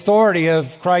is the authority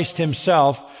of Christ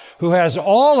himself, who has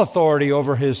all authority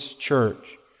over his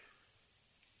church.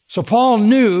 So Paul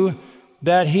knew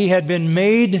that he had been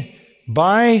made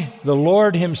by the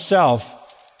Lord himself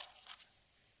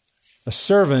a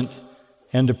servant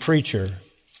and a preacher.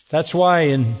 That's why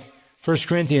in 1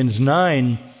 Corinthians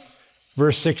 9,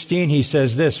 verse 16, he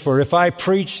says this, for if I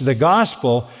preach the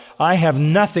gospel, I have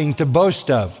nothing to boast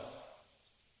of.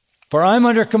 For I'm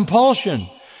under compulsion.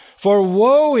 For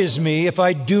woe is me if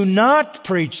I do not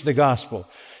preach the gospel.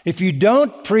 If you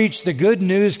don't preach the good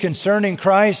news concerning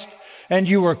Christ, and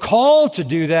you were called to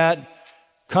do that,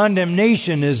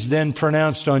 condemnation is then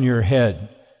pronounced on your head.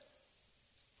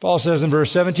 Paul says in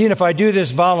verse 17, if I do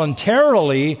this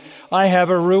voluntarily, I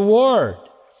have a reward.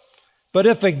 But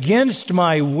if against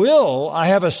my will, I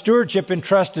have a stewardship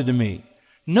entrusted to me.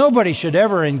 Nobody should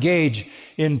ever engage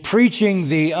in preaching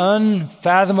the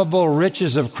unfathomable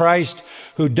riches of Christ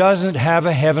who doesn't have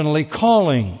a heavenly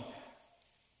calling.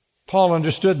 Paul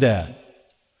understood that.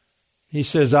 He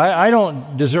says, I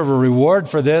don't deserve a reward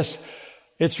for this.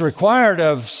 It's required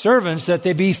of servants that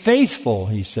they be faithful,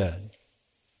 he said.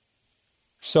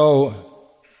 So,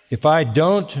 if I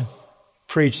don't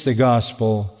preach the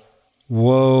gospel,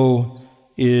 woe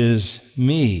is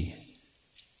me.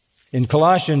 In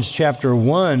Colossians chapter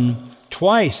 1,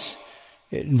 twice,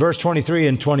 in verse 23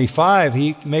 and 25,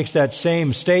 he makes that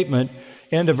same statement.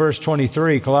 End of verse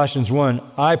 23, Colossians 1,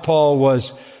 I, Paul,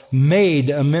 was made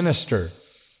a minister.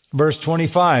 Verse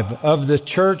 25, of the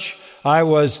church I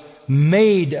was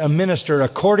made a minister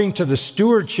according to the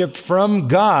stewardship from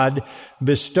God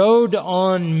bestowed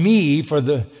on me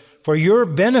for your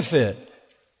benefit,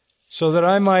 so that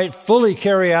I might fully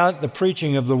carry out the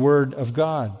preaching of the word of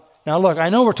God. Now look, I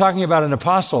know we're talking about an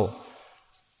apostle,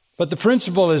 but the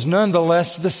principle is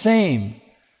nonetheless the same.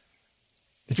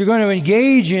 If you're going to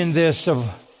engage in this of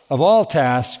all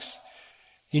tasks,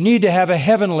 you need to have a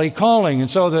heavenly calling. And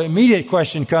so the immediate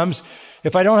question comes,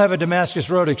 if I don't have a Damascus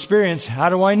Road experience, how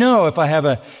do I know if I have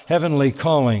a heavenly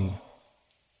calling?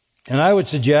 And I would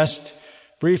suggest,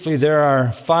 briefly, there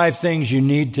are 5 things you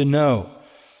need to know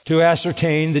to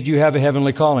ascertain that you have a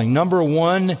heavenly calling. Number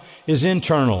 1 is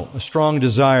internal, a strong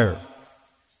desire.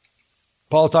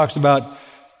 Paul talks about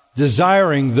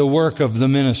desiring the work of the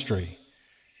ministry.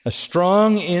 A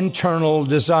strong internal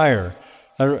desire,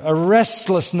 a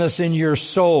restlessness in your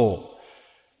soul,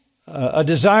 a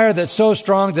desire that's so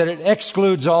strong that it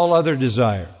excludes all other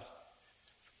desire.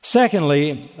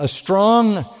 Secondly, a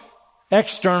strong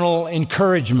external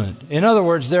encouragement. In other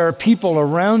words, there are people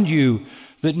around you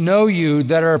that know you,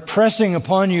 that are pressing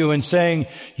upon you and saying,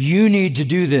 you need to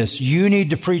do this. You need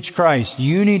to preach Christ.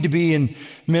 You need to be in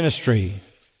ministry.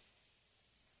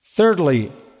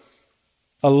 Thirdly,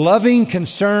 a loving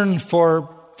concern for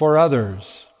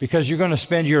others, because you're going to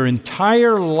spend your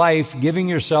entire life giving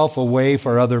yourself away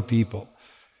for other people.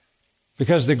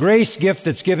 Because the grace gift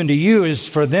that's given to you is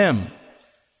for them.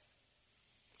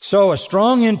 So a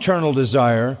strong internal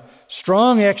desire,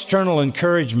 strong external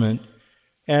encouragement,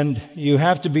 and you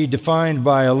have to be defined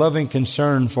by a loving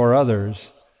concern for others.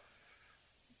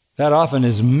 That often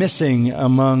is missing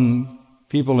among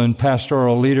people in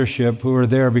pastoral leadership who are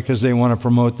there because they want to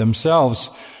promote themselves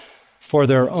for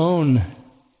their own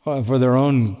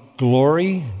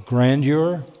glory,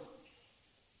 grandeur.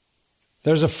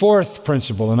 There's a fourth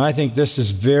principle, and I think this is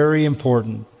very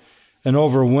important. An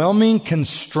overwhelming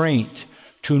constraint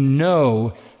to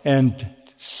know and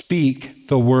speak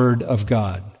the Word of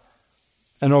God.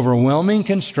 An overwhelming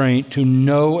constraint to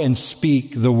know and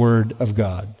speak the Word of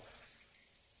God.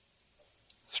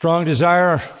 Strong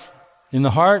desire in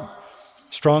the heart,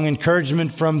 strong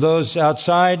encouragement from those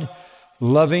outside,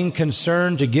 loving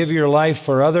concern to give your life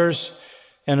for others,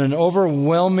 and an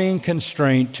overwhelming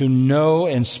constraint to know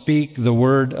and speak the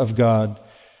Word of God.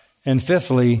 And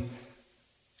fifthly,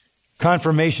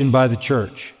 confirmation by the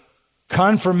church.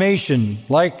 Confirmation,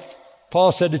 like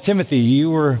Paul said to Timothy, you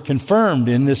were confirmed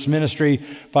in this ministry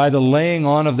by the laying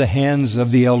on of the hands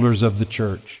of the elders of the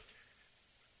church.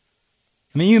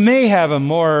 I mean, you may have a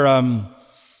more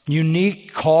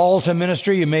unique call to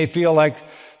ministry. You may feel like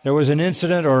there was an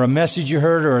incident or a message you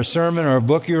heard or a sermon or a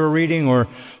book you were reading or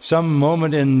some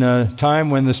moment in time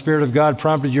when the Spirit of God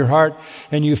prompted your heart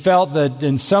and you felt that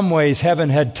in some ways heaven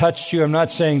had touched you. I'm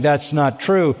not saying that's not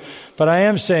true, but I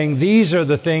am saying these are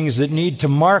the things that need to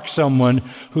mark someone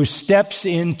who steps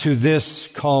into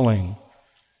this calling.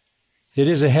 It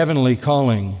is a heavenly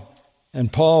calling.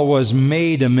 And Paul was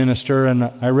made a minister, and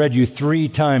I read you 3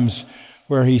 times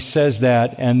where he says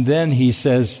that, and then he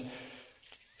says,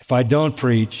 if I don't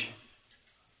preach,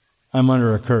 I'm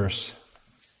under a curse.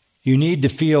 You need to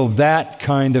feel that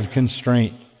kind of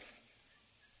constraint.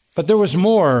 But there was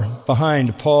more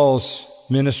behind Paul's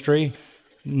ministry,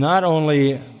 not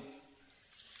only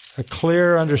a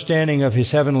clear understanding of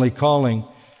his heavenly calling,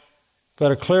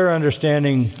 but a clear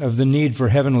understanding of the need for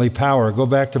heavenly power. Go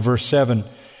back to verse 7.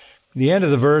 The end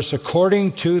of the verse,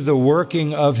 according to the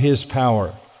working of his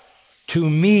power. To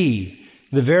me,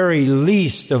 the very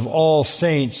least of all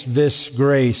saints, this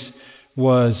grace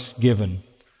was given.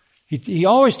 He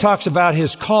always talks about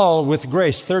his call with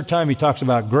grace. 3rd time he talks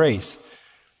about grace.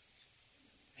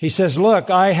 He says, look,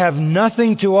 I have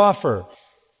nothing to offer.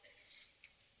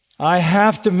 I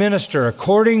have to minister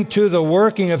according to the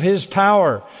working of his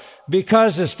power.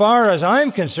 Because as far as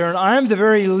I'm concerned, I'm the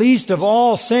very least of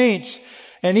all saints.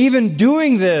 And even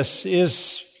doing this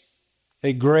is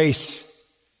a grace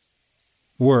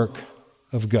work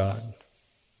of God.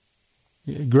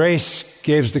 Grace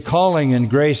gives the calling and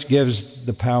grace gives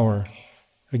the power.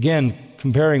 Again,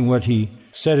 comparing what he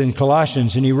said in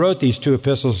Colossians, and he wrote these 2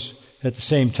 epistles at the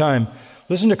same time.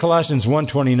 Listen to Colossians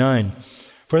 1:29.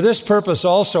 For this purpose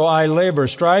also I labor,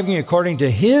 striving according to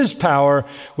his power,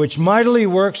 which mightily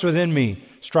works within me.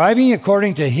 Striving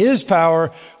according to his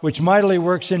power, which mightily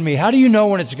works in me. How do you know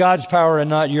when it's God's power and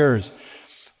not yours?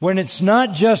 When it's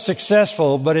not just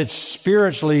successful, but it's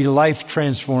spiritually life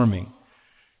transforming.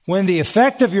 When the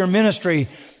effect of your ministry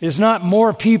is not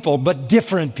more people, but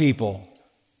different people.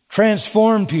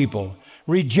 Transformed people.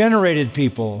 Regenerated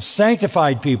people.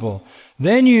 Sanctified people.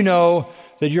 Then you know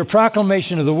that your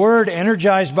proclamation of the Word,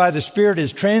 energized by the Spirit,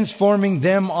 is transforming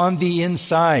them on the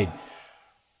inside.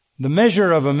 The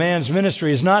measure of a man's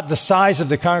ministry is not the size of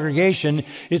the congregation,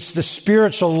 it's the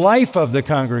spiritual life of the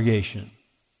congregation.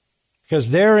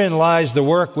 Because therein lies the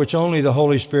work which only the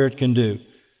Holy Spirit can do.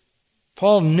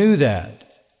 Paul knew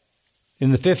that.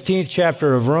 In the 15th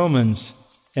chapter of Romans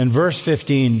and verse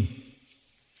 15,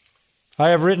 I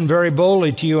have written very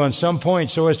boldly to you on some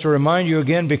points so as to remind you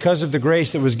again because of the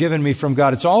grace that was given me from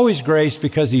God. It's always grace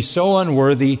because he's so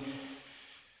unworthy.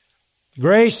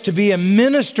 Grace to be a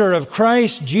minister of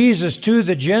Christ Jesus to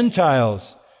the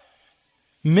Gentiles.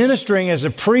 Ministering as a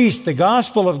priest the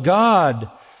gospel of God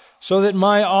so that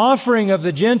my offering of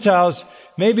the Gentiles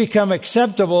may become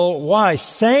acceptable. Why?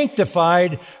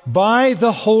 Sanctified by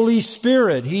the Holy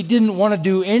Spirit. He didn't want to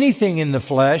do anything in the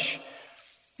flesh,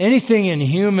 anything in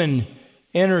human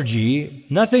energy,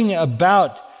 nothing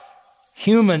about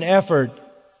human effort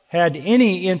had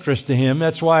any interest to him.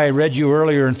 That's why I read you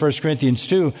earlier in 1 Corinthians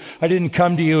 2, I didn't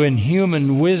come to you in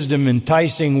human wisdom,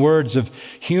 enticing words of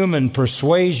human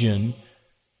persuasion.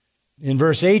 In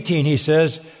verse 18 he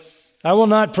says, I will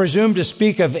not presume to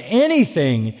speak of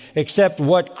anything except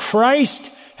what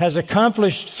Christ has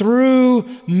accomplished through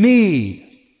me.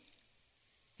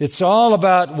 It's all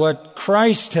about what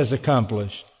Christ has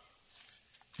accomplished.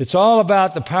 It's all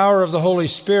about the power of the Holy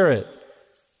Spirit.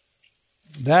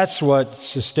 That's what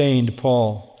sustained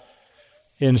Paul.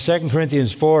 In 2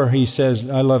 Corinthians 4, he says,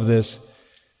 I love this,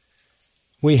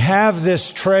 we have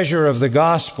this treasure of the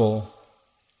gospel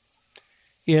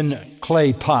in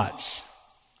clay pots,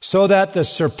 so that the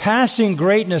surpassing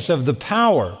greatness of the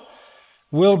power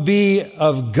will be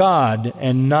of God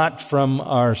and not from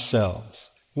ourselves.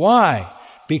 Why?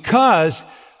 Because,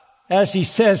 as he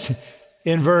says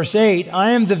in verse 8,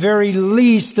 I am the very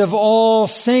least of all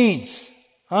saints.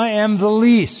 I am the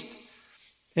least.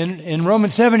 In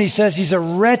Romans 7, he says he's a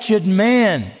wretched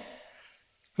man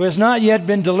who has not yet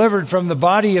been delivered from the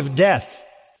body of death.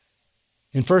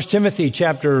 In 1 Timothy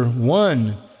chapter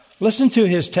 1, listen to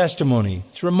his testimony.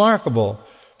 It's remarkable.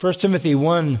 1 Timothy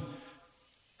 1,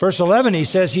 verse 11, he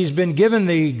says he's been given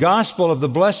the gospel of the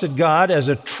blessed God as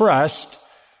a trust.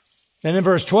 And in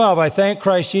verse 12, I thank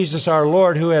Christ Jesus our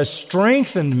Lord, who has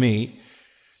strengthened me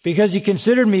because he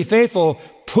considered me faithful,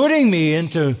 putting me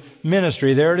into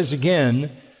ministry. There it is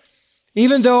again.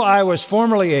 Even though I was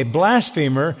formerly a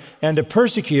blasphemer and a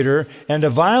persecutor and a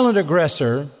violent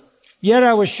aggressor, yet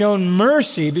I was shown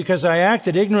mercy because I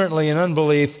acted ignorantly in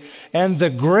unbelief, and the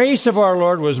grace of our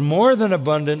Lord was more than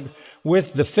abundant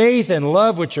with the faith and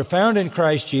love which are found in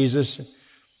Christ Jesus.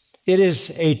 It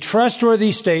is a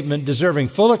trustworthy statement deserving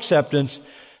full acceptance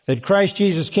that Christ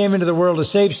Jesus came into the world to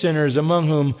save sinners, among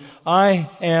whom I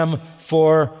am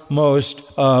foremost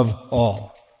of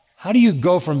all. How do you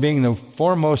go from being the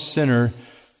foremost sinner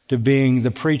to being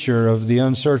the preacher of the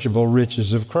unsearchable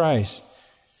riches of Christ?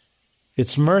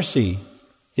 It's mercy.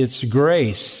 It's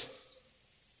grace.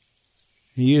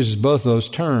 He uses both those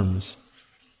terms.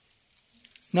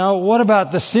 Now, what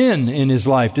about the sin in his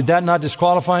life? Did that not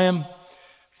disqualify him?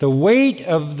 The weight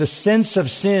of the sense of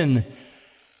sin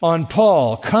on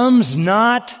Paul comes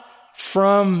not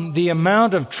from the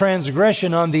amount of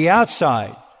transgression on the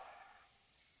outside,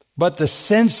 but the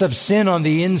sense of sin on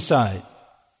the inside.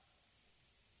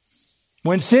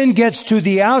 When sin gets to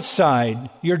the outside,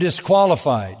 you're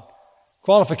disqualified.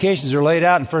 Qualifications are laid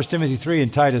out in 1 Timothy 3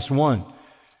 and Titus 1.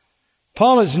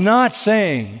 Paul is not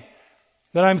saying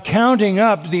that I'm counting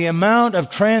up the amount of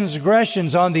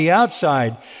transgressions on the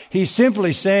outside. He's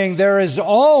simply saying there is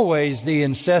always the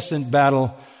incessant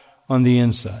battle on the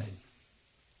inside.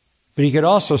 But he could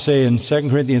also say in 2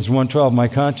 Corinthians 1:12, my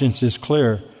conscience is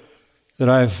clear that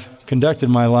I've conducted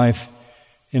my life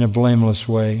in a blameless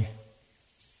way.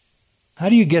 How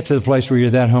do you get to the place where you're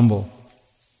that humble?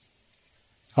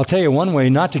 I'll tell you one way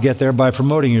not to get there: by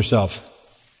promoting yourself,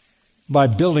 by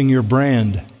building your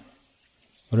brand,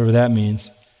 whatever that means.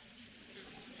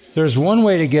 There's one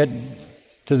way to get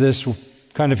to this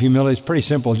kind of humility. It's pretty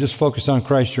simple. Just focus on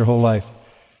Christ your whole life.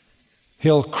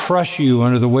 He'll crush you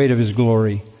under the weight of His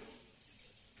glory.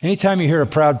 Anytime you hear a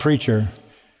proud preacher,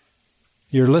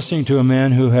 you're listening to a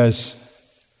man who has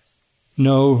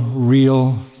no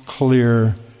real,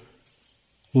 clear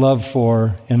love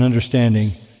for and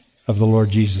understanding of the Lord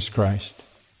Jesus Christ.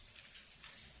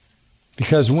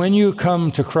 Because when you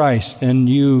come to Christ and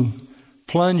you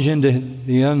plunge into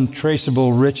the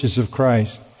untraceable riches of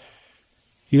Christ,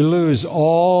 you lose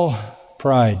all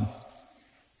pride.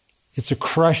 It's a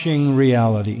crushing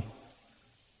reality.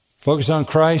 Focus on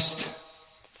Christ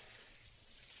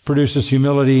produces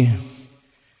humility.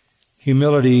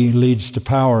 Humility leads to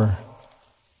power.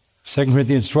 2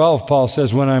 Corinthians 12, Paul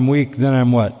says, when I'm weak, then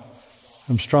I'm what?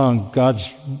 I'm strong.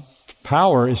 God's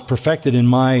power is perfected in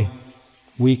my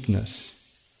weakness.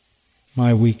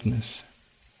 My weakness.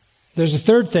 There's a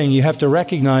third thing you have to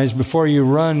recognize before you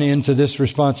run into this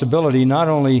responsibility, not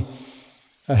only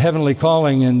a heavenly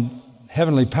calling and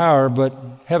heavenly power, but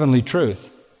heavenly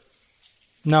truth.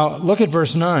 Now, look at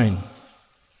verse 9.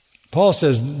 Paul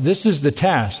says, this is the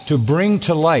task, to bring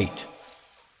to light.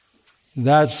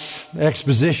 That's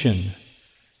exposition.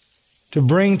 To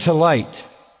bring to light.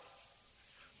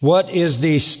 What is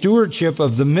the stewardship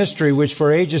of the mystery which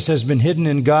for ages has been hidden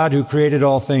in God who created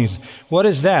all things? What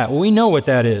is that? Well, we know what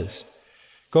that is.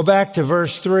 Go back to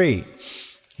verse 3.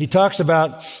 He talks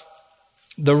about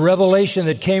the revelation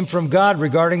that came from God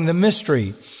regarding the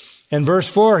mystery. In verse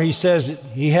 4, he says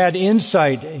he had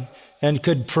insight and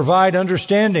could provide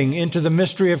understanding into the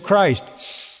mystery of Christ.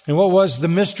 And what was the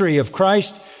mystery of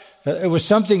Christ? It was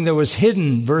something that was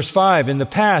hidden, verse 5, in the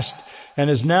past, and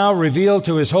is now revealed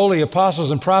to his holy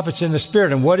apostles and prophets in the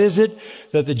Spirit. And what is it?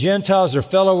 That the Gentiles are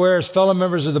fellow heirs, fellow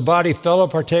members of the body, fellow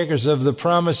partakers of the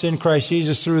promise in Christ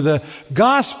Jesus through the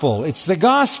gospel. It's the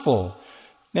gospel.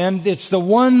 And it's the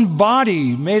one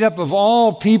body made up of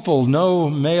all people, no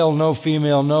male, no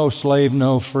female, no slave,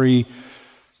 no free,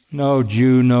 no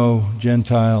Jew, no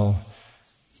Gentile.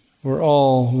 We're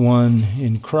all one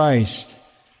in Christ.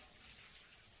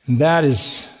 And that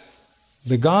is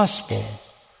the gospel.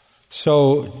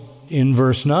 So in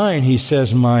verse 9, he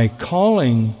says, my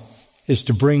calling is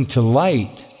to bring to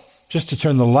light, just to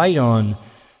turn the light on,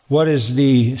 what is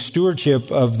the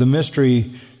stewardship of the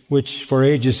mystery which for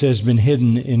ages has been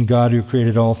hidden in God who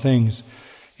created all things.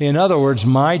 In other words,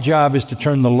 my job is to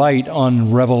turn the light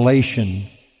on revelation,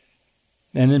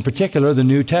 and in particular the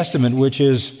New Testament, which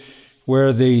is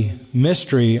where the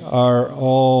mystery are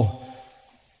all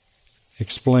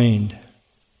explained.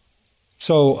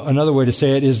 So another way to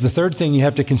say it is the third thing you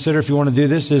have to consider if you want to do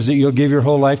this is that you'll give your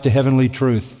whole life to heavenly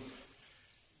truth.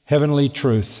 Heavenly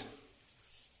truth.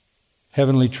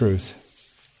 Heavenly truth.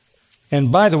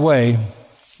 And by the way,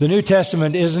 the New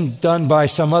Testament isn't done by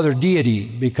some other deity,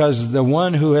 because the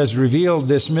one who has revealed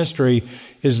this mystery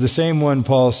is the same one,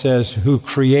 Paul says, who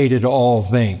created all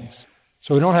things.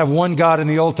 So we don't have one God in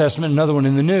the Old Testament, another one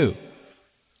in the New.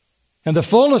 And the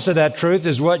fullness of that truth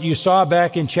is what you saw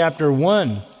back in chapter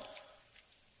 1,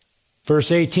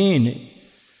 verse 18.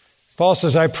 Paul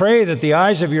says, I pray that the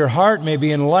eyes of your heart may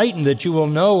be enlightened, that you will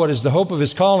know what is the hope of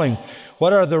his calling,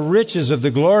 what are the riches of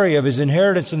the glory of his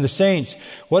inheritance in the saints,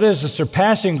 what is the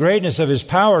surpassing greatness of his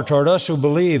power toward us who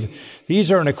believe.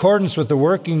 These are in accordance with the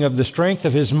working of the strength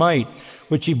of his might,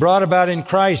 which he brought about in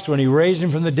Christ when he raised him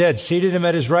from the dead, seated him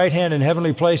at his right hand in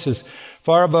heavenly places,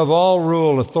 far above all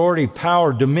rule, authority,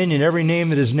 power, dominion, every name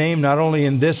that is named, not only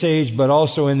in this age, but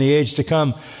also in the age to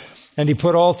come. And he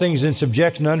put all things in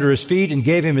subjection under his feet and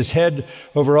gave him his head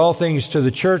over all things to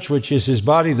the church, which is his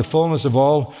body, the fullness of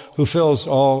all, who fills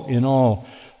all in all.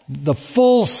 The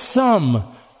full sum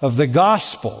of the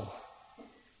gospel.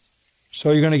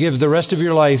 So you're going to give the rest of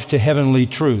your life to heavenly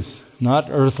truth, not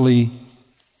earthly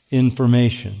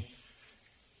information.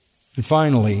 And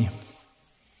finally,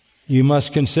 you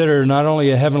must consider not only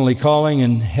a heavenly calling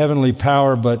and heavenly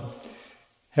power, but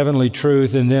heavenly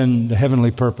truth and then the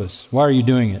heavenly purpose. Why are you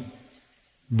doing it?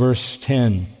 Verse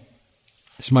 10.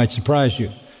 This might surprise you.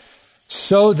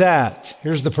 So that,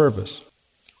 here's the purpose.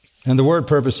 And the word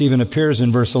purpose even appears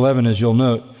in verse 11, as you'll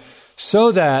note.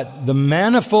 So that the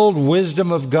manifold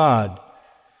wisdom of God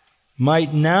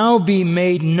might now be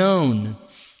made known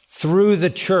through the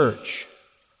church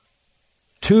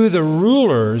to the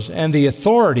rulers and the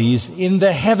authorities in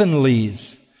the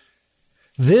heavenlies.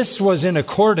 This was in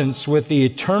accordance with the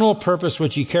eternal purpose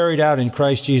which he carried out in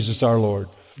Christ Jesus our Lord.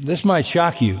 This might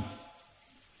shock you.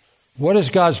 What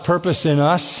is God's purpose in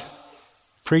us?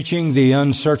 Preaching the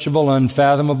unsearchable,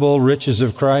 unfathomable riches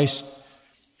of Christ.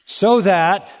 So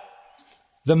that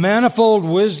the manifold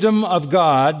wisdom of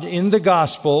God in the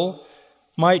gospel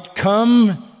might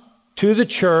come to the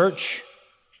church,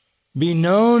 be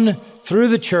known through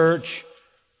the church,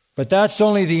 but that's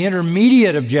only the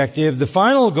intermediate objective. The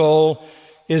final goal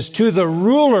is to the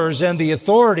rulers and the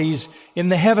authorities in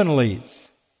the heavenlies.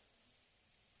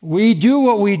 We do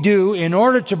what we do in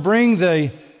order to bring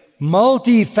the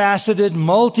multifaceted,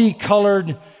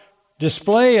 multicolored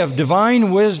display of divine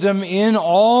wisdom in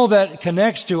all that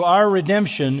connects to our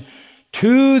redemption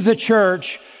to the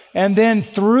church, and then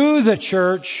through the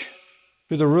church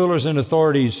to the rulers and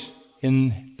authorities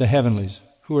in the heavenlies.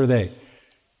 Who are they?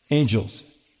 Angels.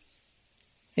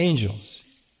 Angels.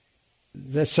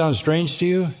 That sounds strange to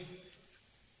you?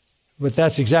 But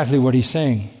that's exactly what he's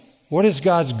saying. What is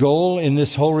God's goal in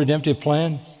this whole redemptive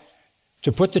plan?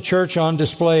 To put the church on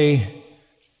display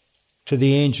to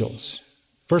the angels.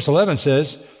 Verse 11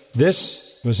 says,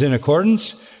 this was in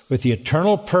accordance with the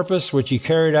eternal purpose which he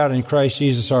carried out in Christ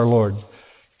Jesus our Lord.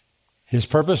 His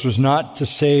purpose was not to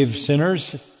save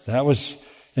sinners. That was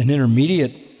an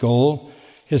intermediate goal.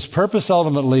 His purpose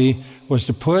ultimately was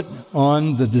to put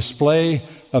on the display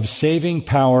of saving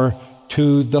power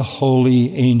to the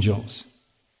holy angels.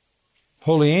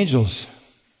 Holy angels.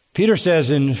 Peter says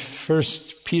in 1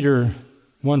 Peter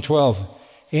 1:12,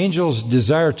 angels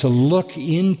desire to look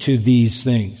into these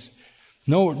things.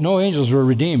 No angels were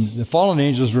redeemed. The fallen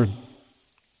angels were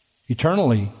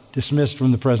eternally dismissed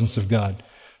from the presence of God,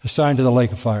 assigned to the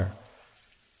lake of fire.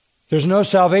 There's no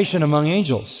salvation among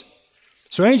angels.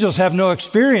 So angels have no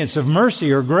experience of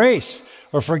mercy or grace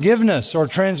or forgiveness or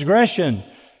transgression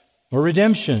or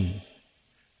redemption.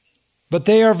 But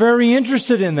they are very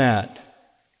interested in that.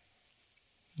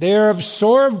 They are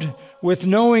absorbed with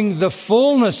knowing the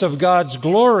fullness of God's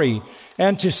glory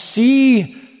and to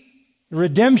see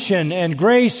redemption and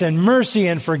grace and mercy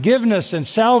and forgiveness and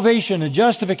salvation and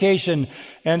justification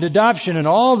and adoption and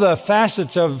all the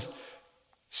facets of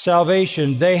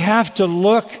salvation. They have to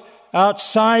look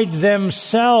outside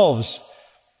themselves.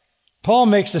 Paul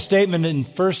makes a statement in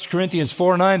 1 Corinthians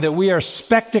 4:9 that we are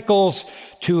spectacles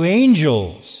to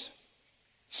angels.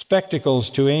 Spectacles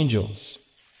to angels.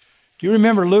 Do you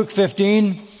remember Luke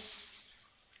 15?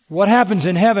 What happens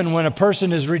in heaven when a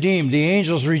person is redeemed? The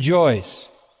angels rejoice.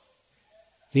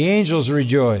 The angels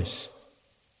rejoice.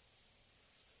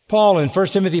 Paul in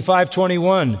 1 Timothy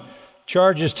 5:21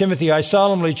 charges Timothy, I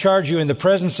solemnly charge you in the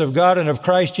presence of God and of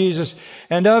Christ Jesus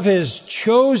and of His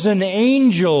chosen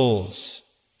angels.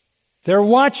 They're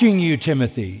watching you,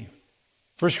 Timothy.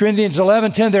 1 Corinthians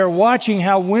 11:10, they're watching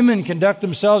how women conduct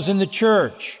themselves in the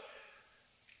church.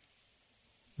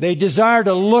 They desire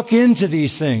to look into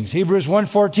these things. Hebrews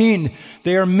 1:14,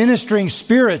 they are ministering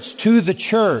spirits to the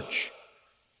church.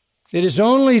 It is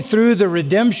only through the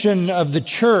redemption of the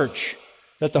church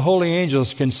that the holy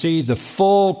angels can see the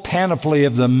full panoply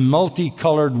of the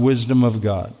multicolored wisdom of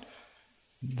God.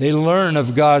 They learn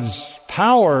of God's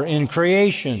power in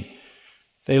creation.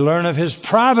 They learn of His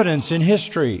providence in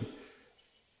history.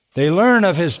 They learn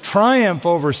of His triumph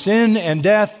over sin and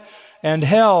death and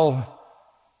hell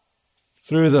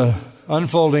through the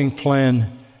unfolding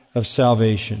plan of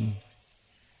salvation.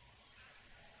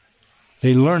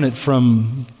 They learn it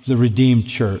from the redeemed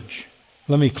church.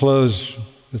 Let me close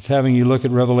with having you look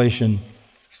at Revelation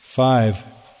 5.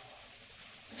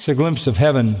 It's a glimpse of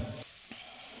heaven.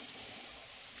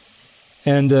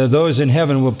 And those in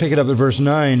heaven, we'll pick it up at verse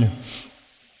 9,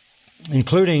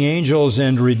 including angels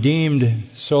and redeemed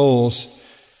souls.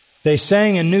 They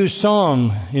sang a new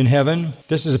song in heaven.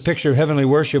 This is a picture of heavenly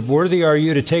worship. Worthy are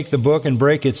you to take the book and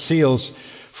break its seals,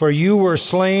 for you were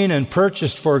slain and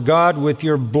purchased for God with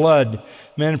your blood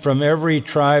men from every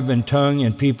tribe and tongue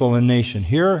and people and nation.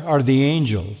 Here are the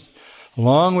angels,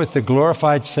 along with the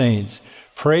glorified saints,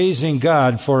 praising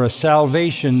God for a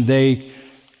salvation they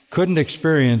couldn't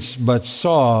experience but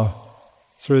saw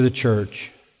through the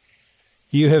church.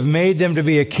 You have made them to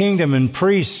be a kingdom and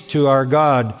priests to our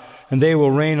God, and they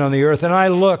will reign on the earth. And I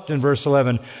looked, in verse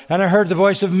 11, and I heard the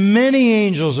voice of many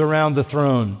angels around the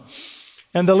throne,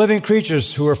 and the living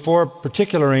creatures, who are four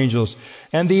particular angels,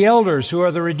 and the elders, who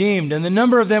are the redeemed. And the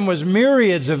number of them was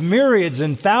myriads of myriads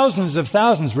and thousands of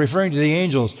thousands, referring to the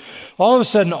angels. All of a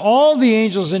sudden, all the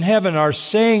angels in heaven are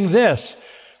saying this: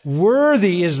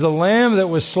 worthy is the Lamb that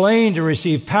was slain to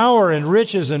receive power and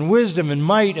riches and wisdom and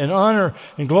might and honor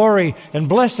and glory and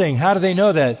blessing. How do they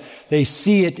know that? They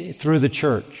see it through the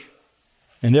church.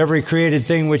 And every created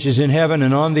thing which is in heaven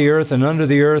and on the earth and under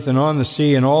the earth and on the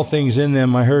sea and all things in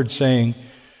them, I heard saying,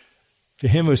 to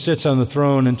Him who sits on the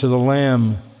throne and to the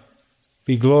Lamb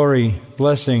be glory,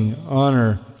 blessing,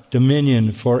 honor,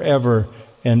 dominion forever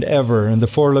and ever. And the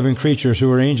four living creatures who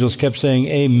were angels kept saying,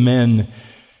 Amen.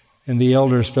 And the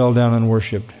elders fell down and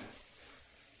worshipped.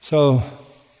 So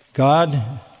God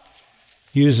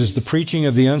uses the preaching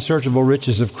of the unsearchable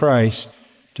riches of Christ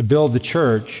to build the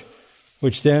church,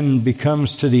 which then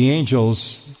becomes to the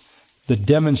angels the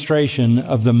demonstration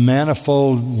of the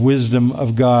manifold wisdom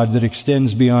of God that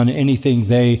extends beyond anything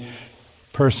they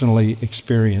personally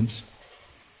experience.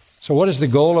 So what is the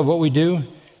goal of what we do?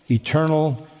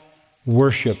 Eternal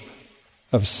worship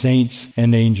of saints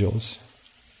and angels.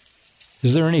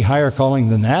 Is there any higher calling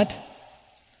than that?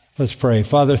 Let's pray.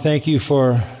 Father, thank you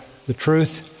for the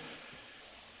truth.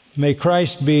 May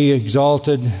Christ be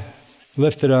exalted,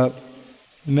 lifted up.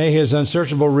 May His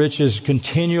unsearchable riches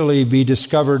continually be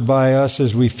discovered by us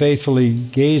as we faithfully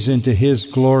gaze into His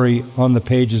glory on the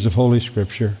pages of Holy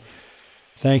Scripture.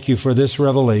 Thank you for this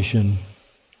revelation.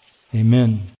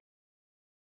 Amen.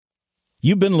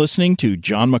 You've been listening to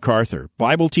John MacArthur,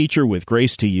 Bible teacher with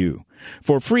Grace to You.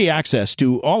 For free access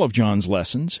to all of John's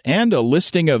lessons and a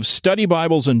listing of study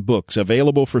Bibles and books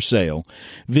available for sale,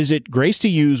 visit Grace to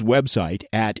You's website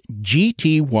at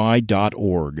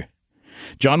gty.org.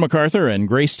 John MacArthur and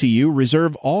Grace to You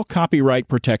reserve all copyright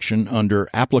protection under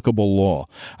applicable law.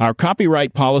 Our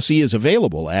copyright policy is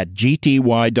available at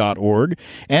gty.org,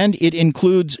 and it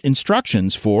includes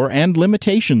instructions for and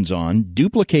limitations on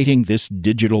duplicating this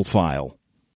digital file.